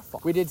gonna try a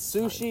fuck. We did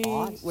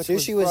sushi, which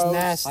Sushi was was gross.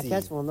 nasty. I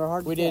catch one. They're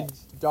hard We to did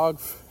catch. dog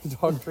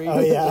treat Oh,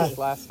 yeah.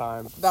 last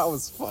time. That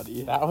was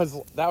funny.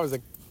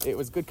 It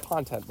was good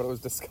content, but it was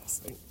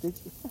disgusting. Did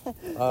you?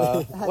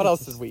 What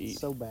else did we eat?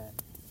 So bad.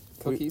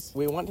 Cookies?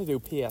 We want to do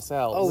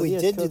PSL. Oh, we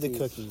Yes, did do the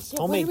cookies. cookies. Yeah,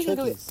 Homemade when are we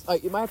gonna do cookies.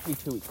 it? It might have to be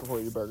 2 weeks before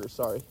we do burgers.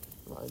 Sorry.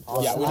 Mind.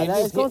 yeah, we Awesome. need,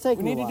 It's gonna take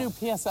we me a need to while.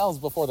 do PSLs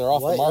before they're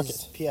off What the market.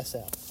 is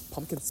PSL?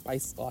 Pumpkin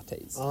spice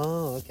lattes.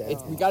 Oh, okay.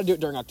 We got to do it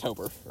during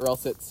October, or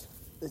else it's.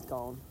 It's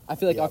gone. I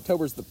feel like Yeah.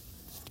 October's the.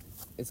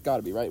 It's got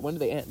to be right. When do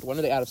they end? When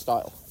are they out of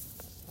style?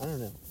 I don't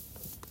know.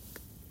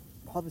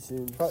 Probably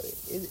soon.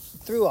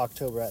 Through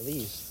October at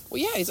least.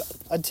 Well, yeah, it's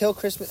Until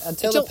Christmas.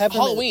 Until until the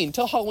peppermint. Halloween.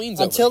 Until Halloween's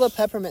Until over. the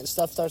peppermint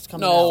stuff starts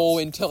coming out. No,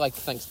 until like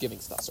Thanksgiving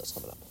stuff starts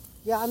coming up.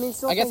 Yeah, I mean,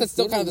 still I guess it's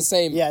still kind of the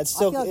same. Yeah, it's I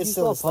feel still like you it's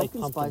still have like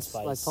pumpkin pumpkin spice,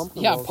 spice. like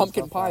pumpkin Yeah, rolls and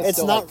pumpkin stuff pie like is It's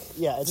still not. like-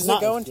 Yeah, it's Does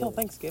not. it go until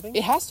Thanksgiving?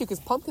 It has to because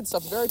pumpkin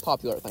stuff's very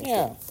popular at Thanksgiving.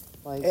 Yeah.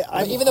 Like,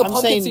 Even though I'm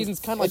pumpkin saying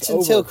season's kinda like it's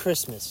until over.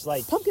 Christmas.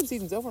 Like Pumpkin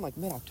season's over in like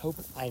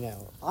mid-October. I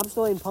know, I'm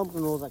still eating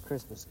pumpkin rolls at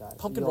Christmas, guys.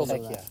 Pumpkin You rolls all are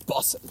know that.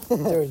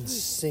 bussin'. they're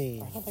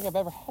insane. I don't think I've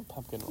ever had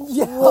pumpkin rolls.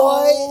 Yeah.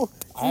 What?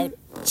 I,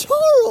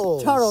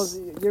 Charles. Charles,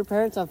 your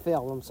parents have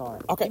failed. I'm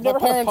sorry. okay, You've my never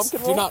had a parents pumpkin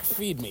do roll? not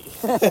feed me.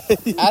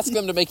 Ask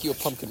them to make you a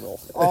pumpkin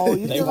roll. Oh,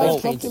 you They do won't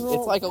like pumpkin change it. roll?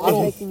 It's like a I'm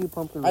little- making you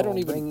pumpkin roll. I don't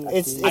even- bringing it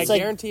It's- to you. it's I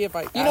like- guarantee if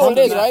I You know what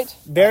it is, right?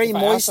 Very If I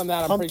ask moist them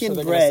that, I'm pretty sure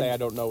pumpkin they're gonna say I bread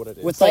don't know what it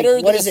is. with like Better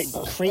what than is it?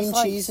 a- Cream It's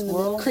like cheese in the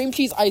middle. Cream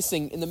cheese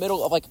icing in the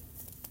middle of like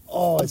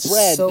Oh, a it's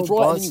bread. so It's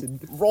roll, and busted.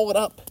 you roll it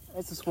up.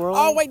 It's a swirl.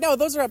 Oh wait, no,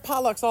 those are at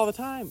potlucks all the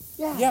time.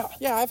 Yeah.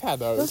 Yeah, I've had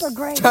those. Those are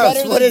great.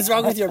 Better What than- is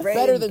wrong with your brain?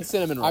 Better than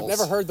cinnamon rolls. I've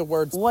never heard the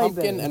words Way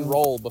pumpkin better. and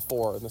roll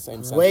before in the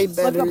same sentence. Way like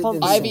better a than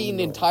pumpkin. I've cinnamon eaten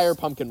rolls. entire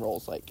pumpkin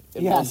rolls like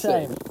in Yeah, one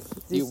same. sitting.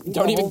 Just You eat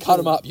don't the even whole cut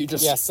them thing. up. You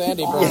just Yeah,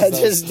 Sandy brings Yeah, those.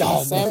 just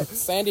dumb.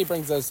 Sandy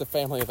brings those to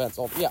family events.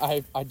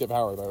 I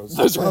devour those.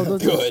 Those are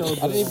those are good. so I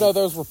didn't even know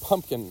those were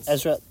pumpkins.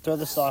 Ezra, throw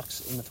the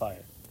stalks in the fire.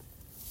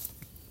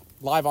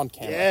 Live on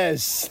camera.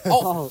 Yes.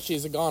 Oh,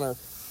 she's a goner.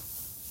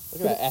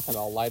 Look at that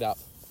ethanol light up.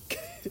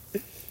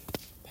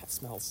 That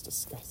smells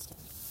disgusting.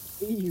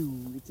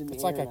 Ew, it's in the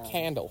It's like air a now.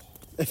 candle.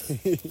 I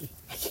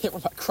can't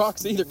wear my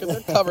Crocs either because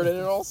they're covered in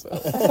it also.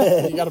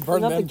 You got to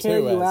burn We'll have them to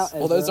carry too. you out, As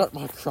Well, those Ezra. aren't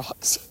my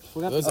Crocs.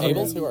 We'll have those to-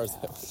 Abel's. Who are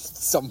those?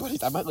 Somebody.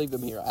 I might leave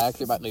them here. I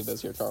actually might leave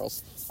those here,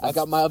 Charles. I've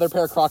got my other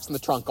pair of Crocs in the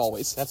trunk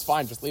always. That's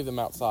fine. Just leave them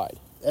outside.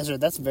 Ezra,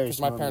 that's very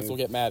Because my smart. parents will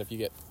move. get mad if you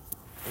get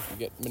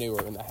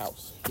manure in the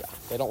house. Yeah,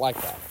 they don't like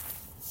that.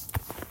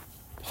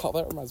 Oh,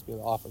 that reminds me of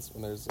The Office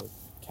when there's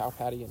a cow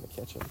patty in the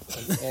kitchen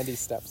and Andy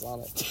steps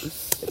on it.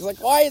 It's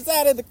like, why is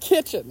that in the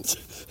kitchen?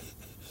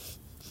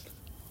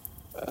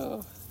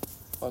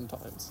 Fun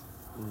times.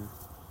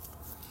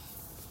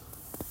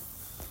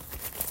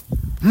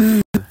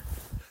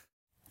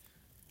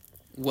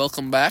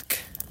 Welcome back,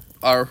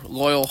 our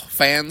loyal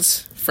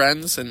fans,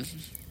 friends, and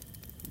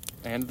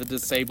And the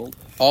disabled.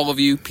 all of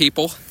you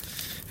people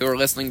who are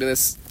listening to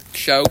this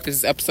show. This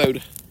is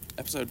episode.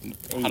 I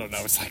don't know.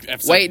 It's like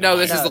episode Wait, no,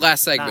 this 9. is the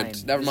last segment.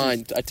 9. Never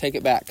mind. I take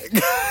it back.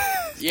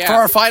 Yeah. For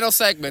our final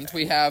segment,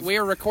 we have We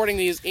are recording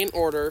these in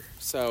order,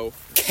 so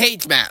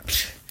cage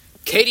match.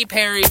 Katy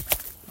Perry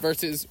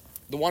versus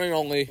the one and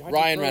only why'd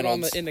Ryan you throw it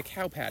Reynolds. in the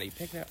cow patty.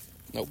 Pick it up.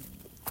 Nope.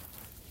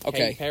 Katy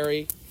Okay.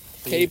 Perry.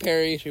 Katy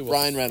Perry, She will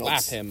Ryan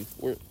Reynolds. slap him.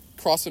 We're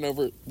crossing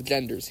over the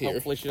genders here.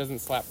 Hopefully she doesn't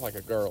slap like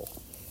a girl.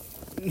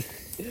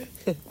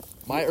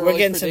 My We're early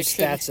getting some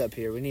prediction, stats up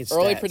here. We need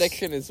Early stats.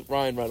 prediction is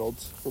Ryan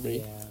Reynolds for me.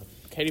 Yeah.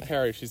 Katy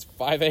Perry, she's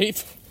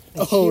 5'8".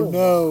 Oh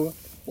no.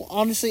 Well,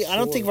 honestly, I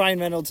don't think Ryan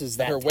Reynolds is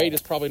that. Her tall. weight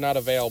is probably not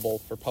available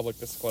for public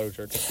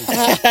disclosure.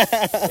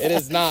 It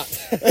is not.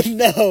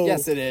 no.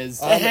 Yes, it is.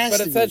 It has But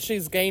to it be. said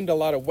she's gained a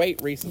lot of weight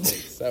recently,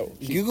 so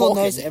Google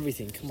bulking. knows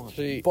everything. Come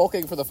on.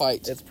 Bulking for the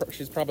fight.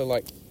 she's probably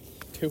like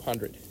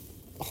 200.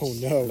 Oh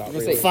no. Not gonna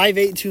really. say-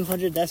 5'8",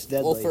 200. That's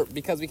deadly. Well,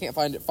 because we can't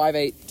find it,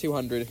 5'8",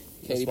 200,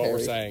 That's Katy what Perry.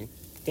 we're saying.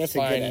 That's a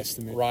good Fine,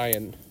 estimate.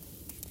 Ryan.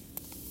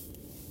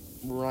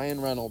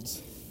 Ryan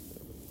Reynolds.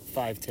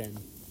 5'10".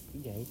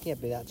 Yeah, he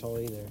can't be that tall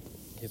either.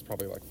 He's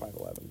probably like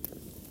 5'11".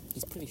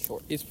 He's pretty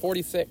short. He's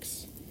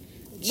 46.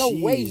 No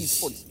way he's Jeez.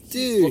 46.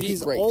 Dude, Well,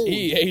 he's great. old.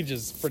 He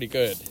ages pretty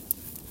good.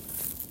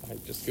 I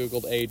just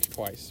Googled age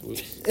twice.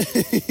 Whoops.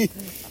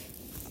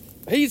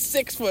 He's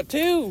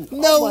 6'2".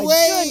 No my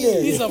way.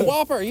 goodness. He's a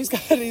whopper. He's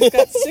got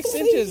 6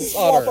 inches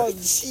on her.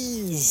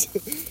 Jeez.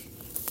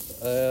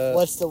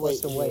 What's the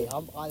weight?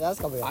 That's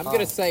gonna be. I'm going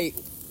to say,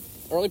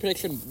 early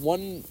prediction,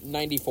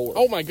 194.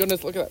 Oh my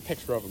goodness! Look at that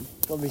picture of him.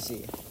 Let me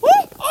see.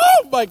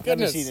 Oh my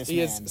goodness! see this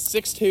He is man.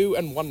 6'2"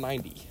 and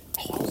 190.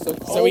 So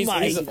Oh he's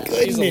my he's a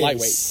goodness.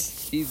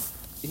 lightweight.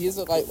 he's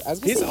a, like, I was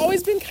gonna He's say-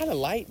 always been kind of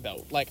light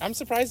though. Like I'm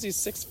surprised he's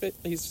 6 foot.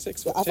 He's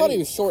 6 foot. I thought he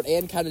was short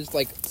and kind of just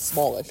like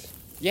smallish.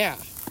 Yeah.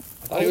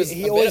 I thought he was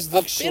He a always bit,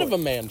 looks a bit short. of a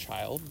man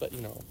child, but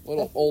you know,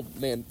 Little old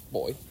man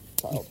boy.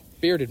 Child.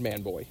 bearded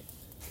man boy.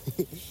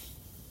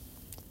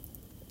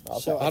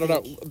 So I don't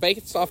know.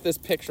 Based off this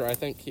picture, I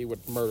think he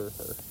would murder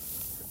her.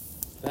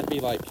 That'd be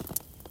like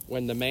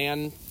when the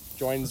man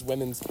joins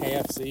women's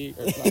KFC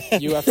or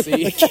not,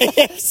 UFC,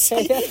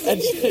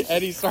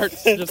 and he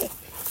starts just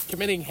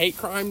committing hate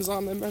crimes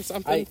on them or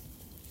something.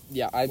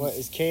 What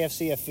is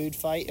KFC a food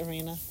fight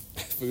arena?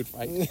 Food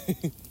fight. We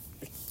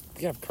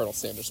can have Colonel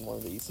Sanders in one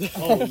of these.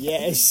 Oh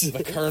yes.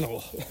 The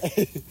Colonel.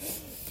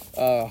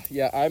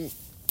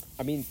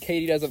 I mean,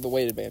 Katie does have the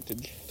weight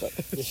advantage, but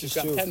She's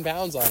got 10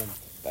 pounds on him.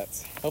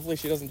 that's Hopefully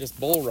she doesn't just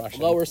bull rush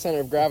him. lower center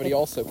of gravity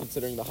also,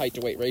 considering the height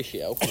to weight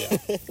ratio. Yeah.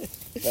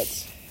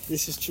 That's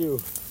This is true.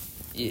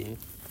 you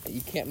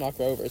can't knock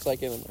her over. It's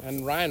like in.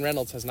 And Ryan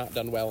Reynolds has not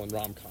done well in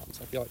rom-coms.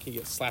 I feel like he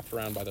gets slapped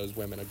around by those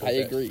women a good I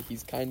bit. agree.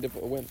 He's kind of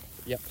a wimp.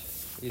 Yep.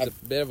 He's a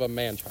bit of a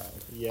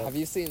man-child. Yeah. Have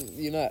you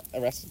seen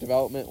Arrested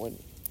Development when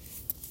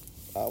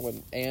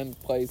Anne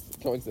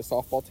joins the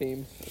softball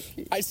team?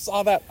 I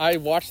saw that. I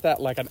watched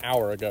that like an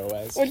hour ago.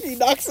 As When she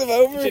knocks him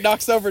over. she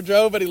knocks over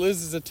Joe, but he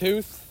loses a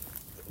tooth.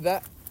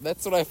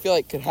 That's what I feel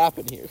like could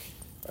happen here.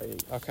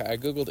 Okay, I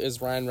googled is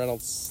Ryan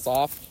Reynolds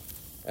soft,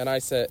 and I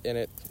said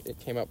it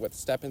came up with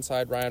step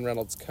inside Ryan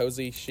Reynolds'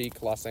 cozy,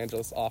 chic Los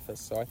Angeles office.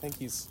 So I think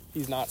he's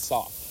not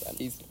soft.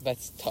 Then.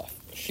 That's tough.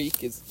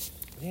 Chic is.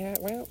 Yeah,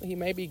 well, he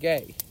may be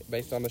gay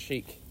based on the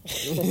chic.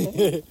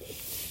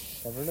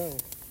 Never know.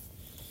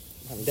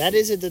 That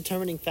is a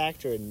determining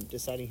factor in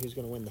deciding who's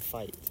going to win the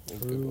fight.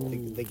 Google.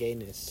 The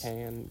gayness.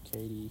 Can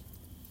Katy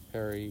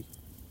Perry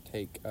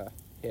take a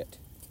hit?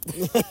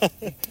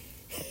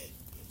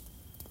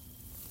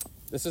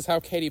 This is how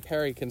Katy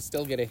Perry can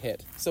still get a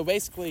hit. So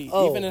basically,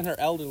 even in her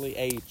elderly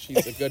age,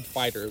 she's a good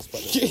fighter. Is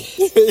what it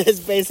is. That's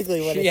basically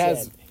what She it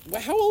has. said.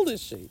 Well, how old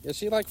is she? Is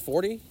she like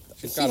 40?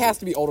 She's She gotta has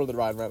to be older than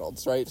Ryan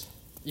Reynolds, right?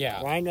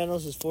 Yeah. Ryan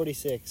Reynolds is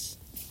 46.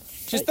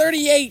 She's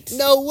 38.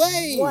 No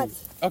way! What?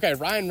 Okay,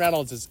 Ryan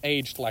Reynolds is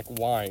aged like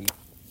wine.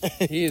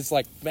 He is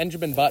like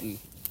Benjamin Button.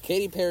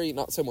 Katy Perry,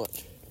 not so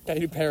much.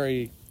 Katy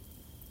Perry,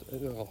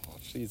 oh,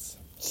 she's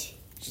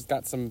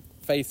got some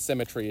face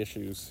symmetry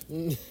issues.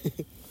 No,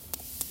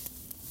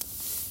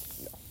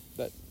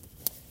 let's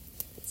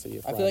see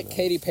if I feel Ryan like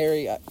Katy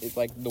Perry is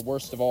like the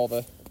worst of all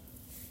the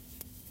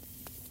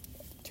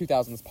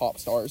 2000s pop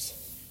stars.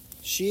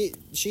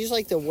 She's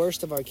like the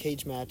worst of our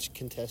cage match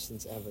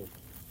contestants ever.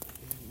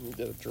 We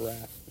did a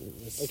giraffe.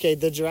 Okay,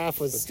 the giraffe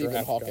was Stephen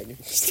giraffe Hawking.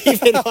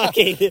 Stephen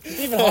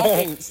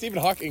Hawking. Stephen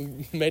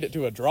Hawking made it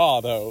to a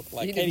draw though.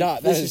 Like He did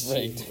not. That is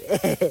rigged.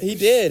 He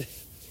did.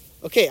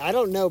 Okay, I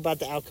don't know about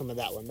the outcome of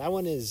that one. That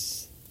one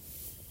is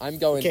I'm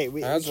going. okay.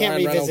 We Has can't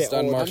Ryan Reynolds revisit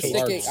done old martial cage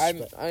arts?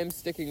 matches, but I'm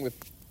sticking with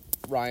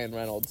Ryan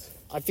Reynolds.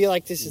 I feel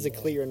like this is a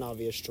clear and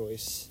obvious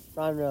choice.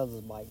 Ryan Reynolds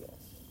is my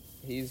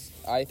guess.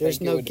 I think There's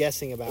it no would-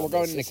 guessing about. We're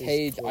going this. in a This is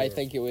cage. I clear.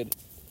 think he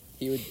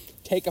would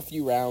take a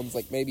few rounds,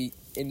 like maybe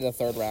into the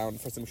third round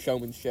for some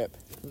showmanship,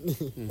 He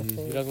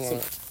doesn't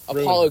want to.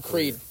 Apollo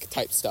Creed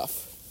type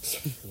stuff.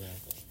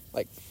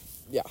 Like,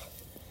 yeah.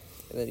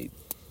 And then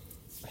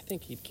I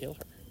think he'd kill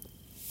her.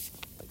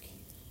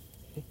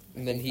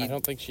 he. I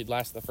don't think she'd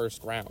last the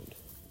first round.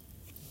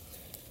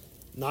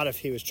 Not if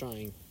he was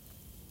trying.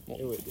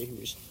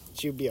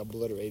 She would be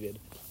obliterated.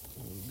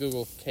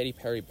 Google Katy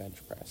Perry bench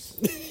press.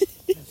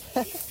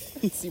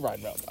 See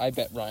Ryan Reynolds. I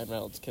bet Ryan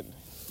Reynolds can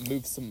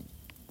move some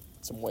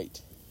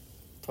weight.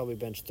 Probably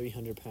bench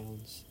 300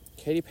 pounds.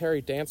 Katy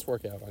Perry dance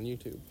workout on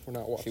YouTube. We're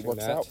not watching She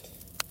works that. out.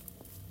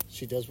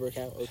 She does work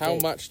out. Okay. How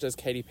much does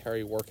Katy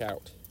Perry work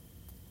out?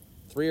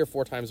 3 or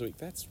 4 times a week.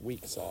 That's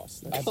weak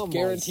sauce. I Come on,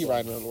 guarantee son.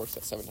 Ryan Reynolds works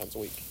out 7 times a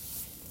week.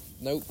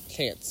 No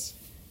chance.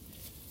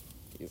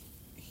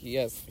 He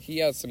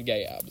has some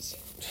gay abs.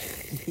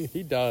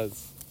 He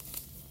does.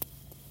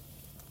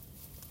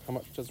 How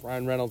much does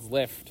Ryan Reynolds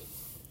lift?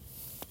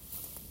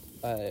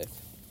 They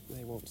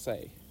won't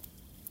say.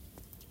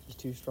 He's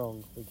too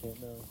strong. We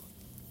can't know.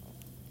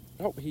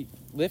 Oh, he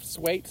lifts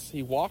weights,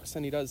 he walks,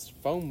 and he does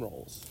foam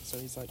rolls. So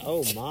he's like,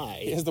 Oh he my!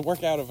 has the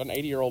workout of an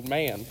 80-year-old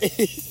man.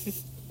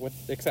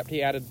 Except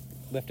he added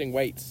lifting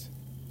weights.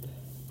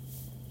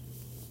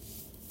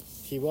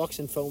 He walks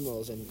in foam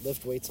rolls and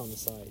lift weights on the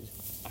side.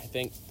 I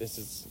think this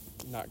is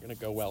not going to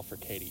go well for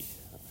Katie.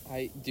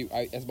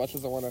 As much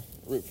as I want to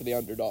root for the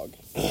underdog,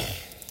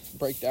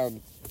 break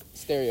down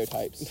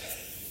stereotypes.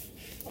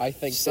 I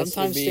think Sometimes this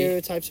would be.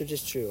 stereotypes are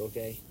just true.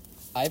 Okay.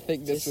 I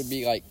think this would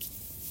be like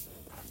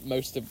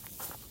most of.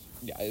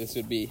 Yeah, this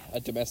would be a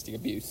domestic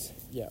abuse.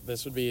 Yeah, there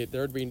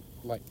would be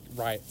like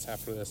riots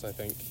after this, I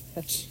think.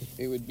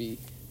 It would be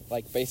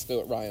like basically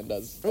what Ryan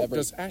does. Oh, every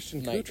does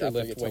Ashton night Kutcher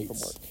after he lift gets home from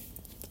weights? work.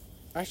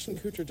 Ashton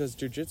Kutcher does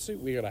jujitsu.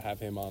 We gotta have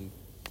him on.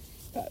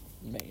 That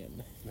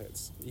man.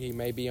 He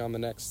may be on the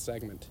next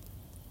segment.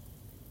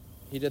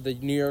 He did the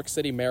New York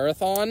City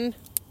Marathon.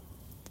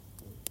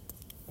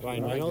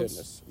 Ryan My Reynolds?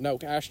 goodness. No,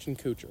 Ashton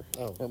Kutcher.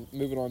 Oh, We're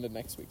moving on to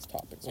next week's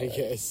topics. I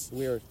guess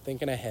We are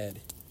thinking ahead.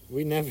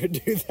 we never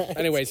do that.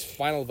 Anyways,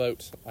 final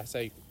vote. I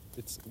say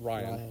it's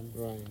Ryan.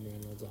 Ryan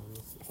Reynolds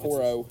on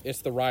 4-0.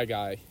 It's the Rye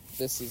guy.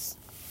 This is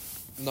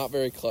not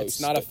very close.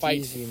 It's not a but fight.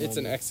 easy It's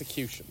an money.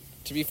 execution.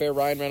 To be fair,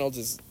 Ryan Reynolds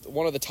is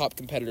one of the top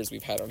competitors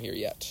we've had on here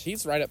yet.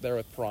 He's right up there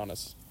with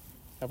piranhas.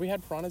 Have we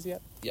had piranhas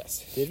yet?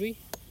 Yes. Did we?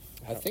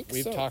 I think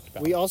We've so. talked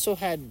about We it. also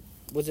had.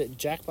 Was it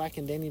Jack Black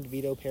and Danny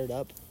DeVito paired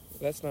up?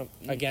 That's not.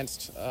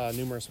 Against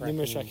numerous raccoons.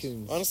 Numerous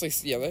raccoons. Honestly,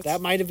 yeah, that's.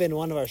 That might have been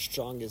one of our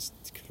strongest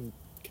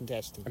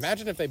contestants.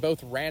 Imagine if they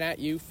both ran at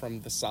you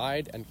from the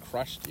side and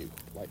crushed you.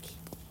 Like,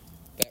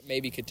 that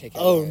maybe could take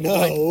out Oh Ryan.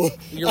 no!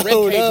 your rib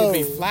Oh, cage no. would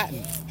be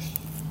flattened.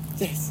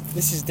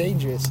 This is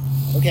dangerous.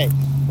 Okay,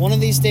 one of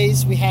these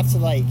days we have to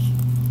like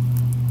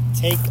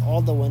take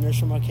all the winners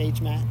from our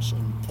cage match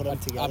and put them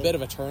together. A bit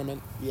of a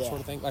tournament Yeah. sort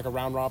of thing, like a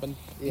round robin.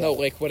 Yeah. No,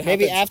 like what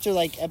Maybe happens? after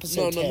like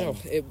episode 10. No.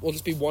 It will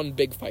just be one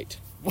big fight.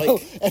 Whoa,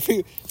 Like,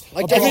 every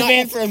during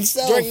man for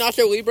himself. During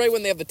Nacho Libre,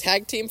 when they have the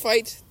tag team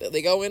fight, that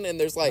they go in and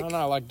there's like. I don't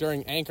know, like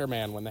during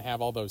Anchorman when they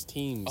have all those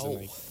teams Oh. and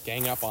they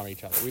gang up on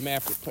each other. We may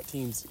have to put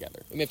teams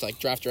together. We have to like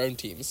draft our own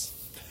teams.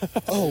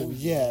 Oh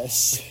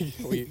yes.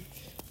 We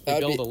That would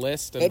build be- a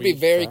list. And That'd be we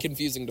very draft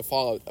confusing to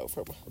follow, though.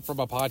 from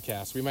a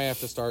podcast. We may have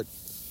to start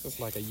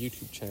like a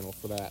YouTube channel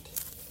for that.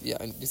 Yeah,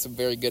 and do some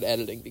very good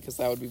editing because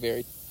that would be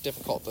very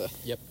difficult to.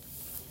 Yep.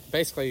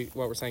 Basically,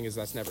 what we're saying is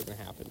that's never going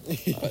to happen.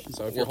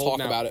 So if We'll you're talk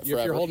holding about out, it if you're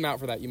forever. holding out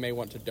for that, you may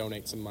want to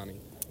donate some money.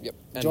 Yep.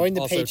 And Join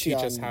the also teach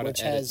us Patreon, how to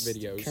which edit has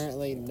videos.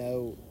 currently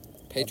no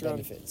Patreon?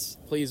 benefits.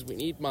 Please, we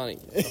need money.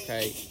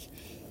 Okay.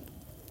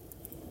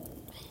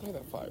 Look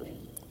at that fire.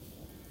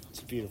 It's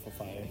a beautiful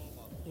fire.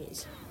 It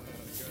is.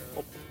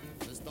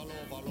 Mr.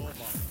 Lover, lover.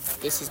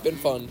 This has been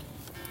fun.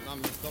 Now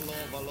Mr.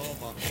 Lover,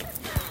 lover.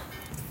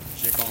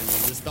 She call me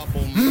Mr.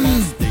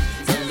 Bombastic,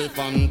 tell me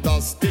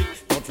fantastic.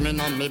 Touch me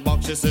on me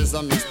back, she says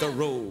I'm Mr.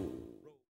 Rowe.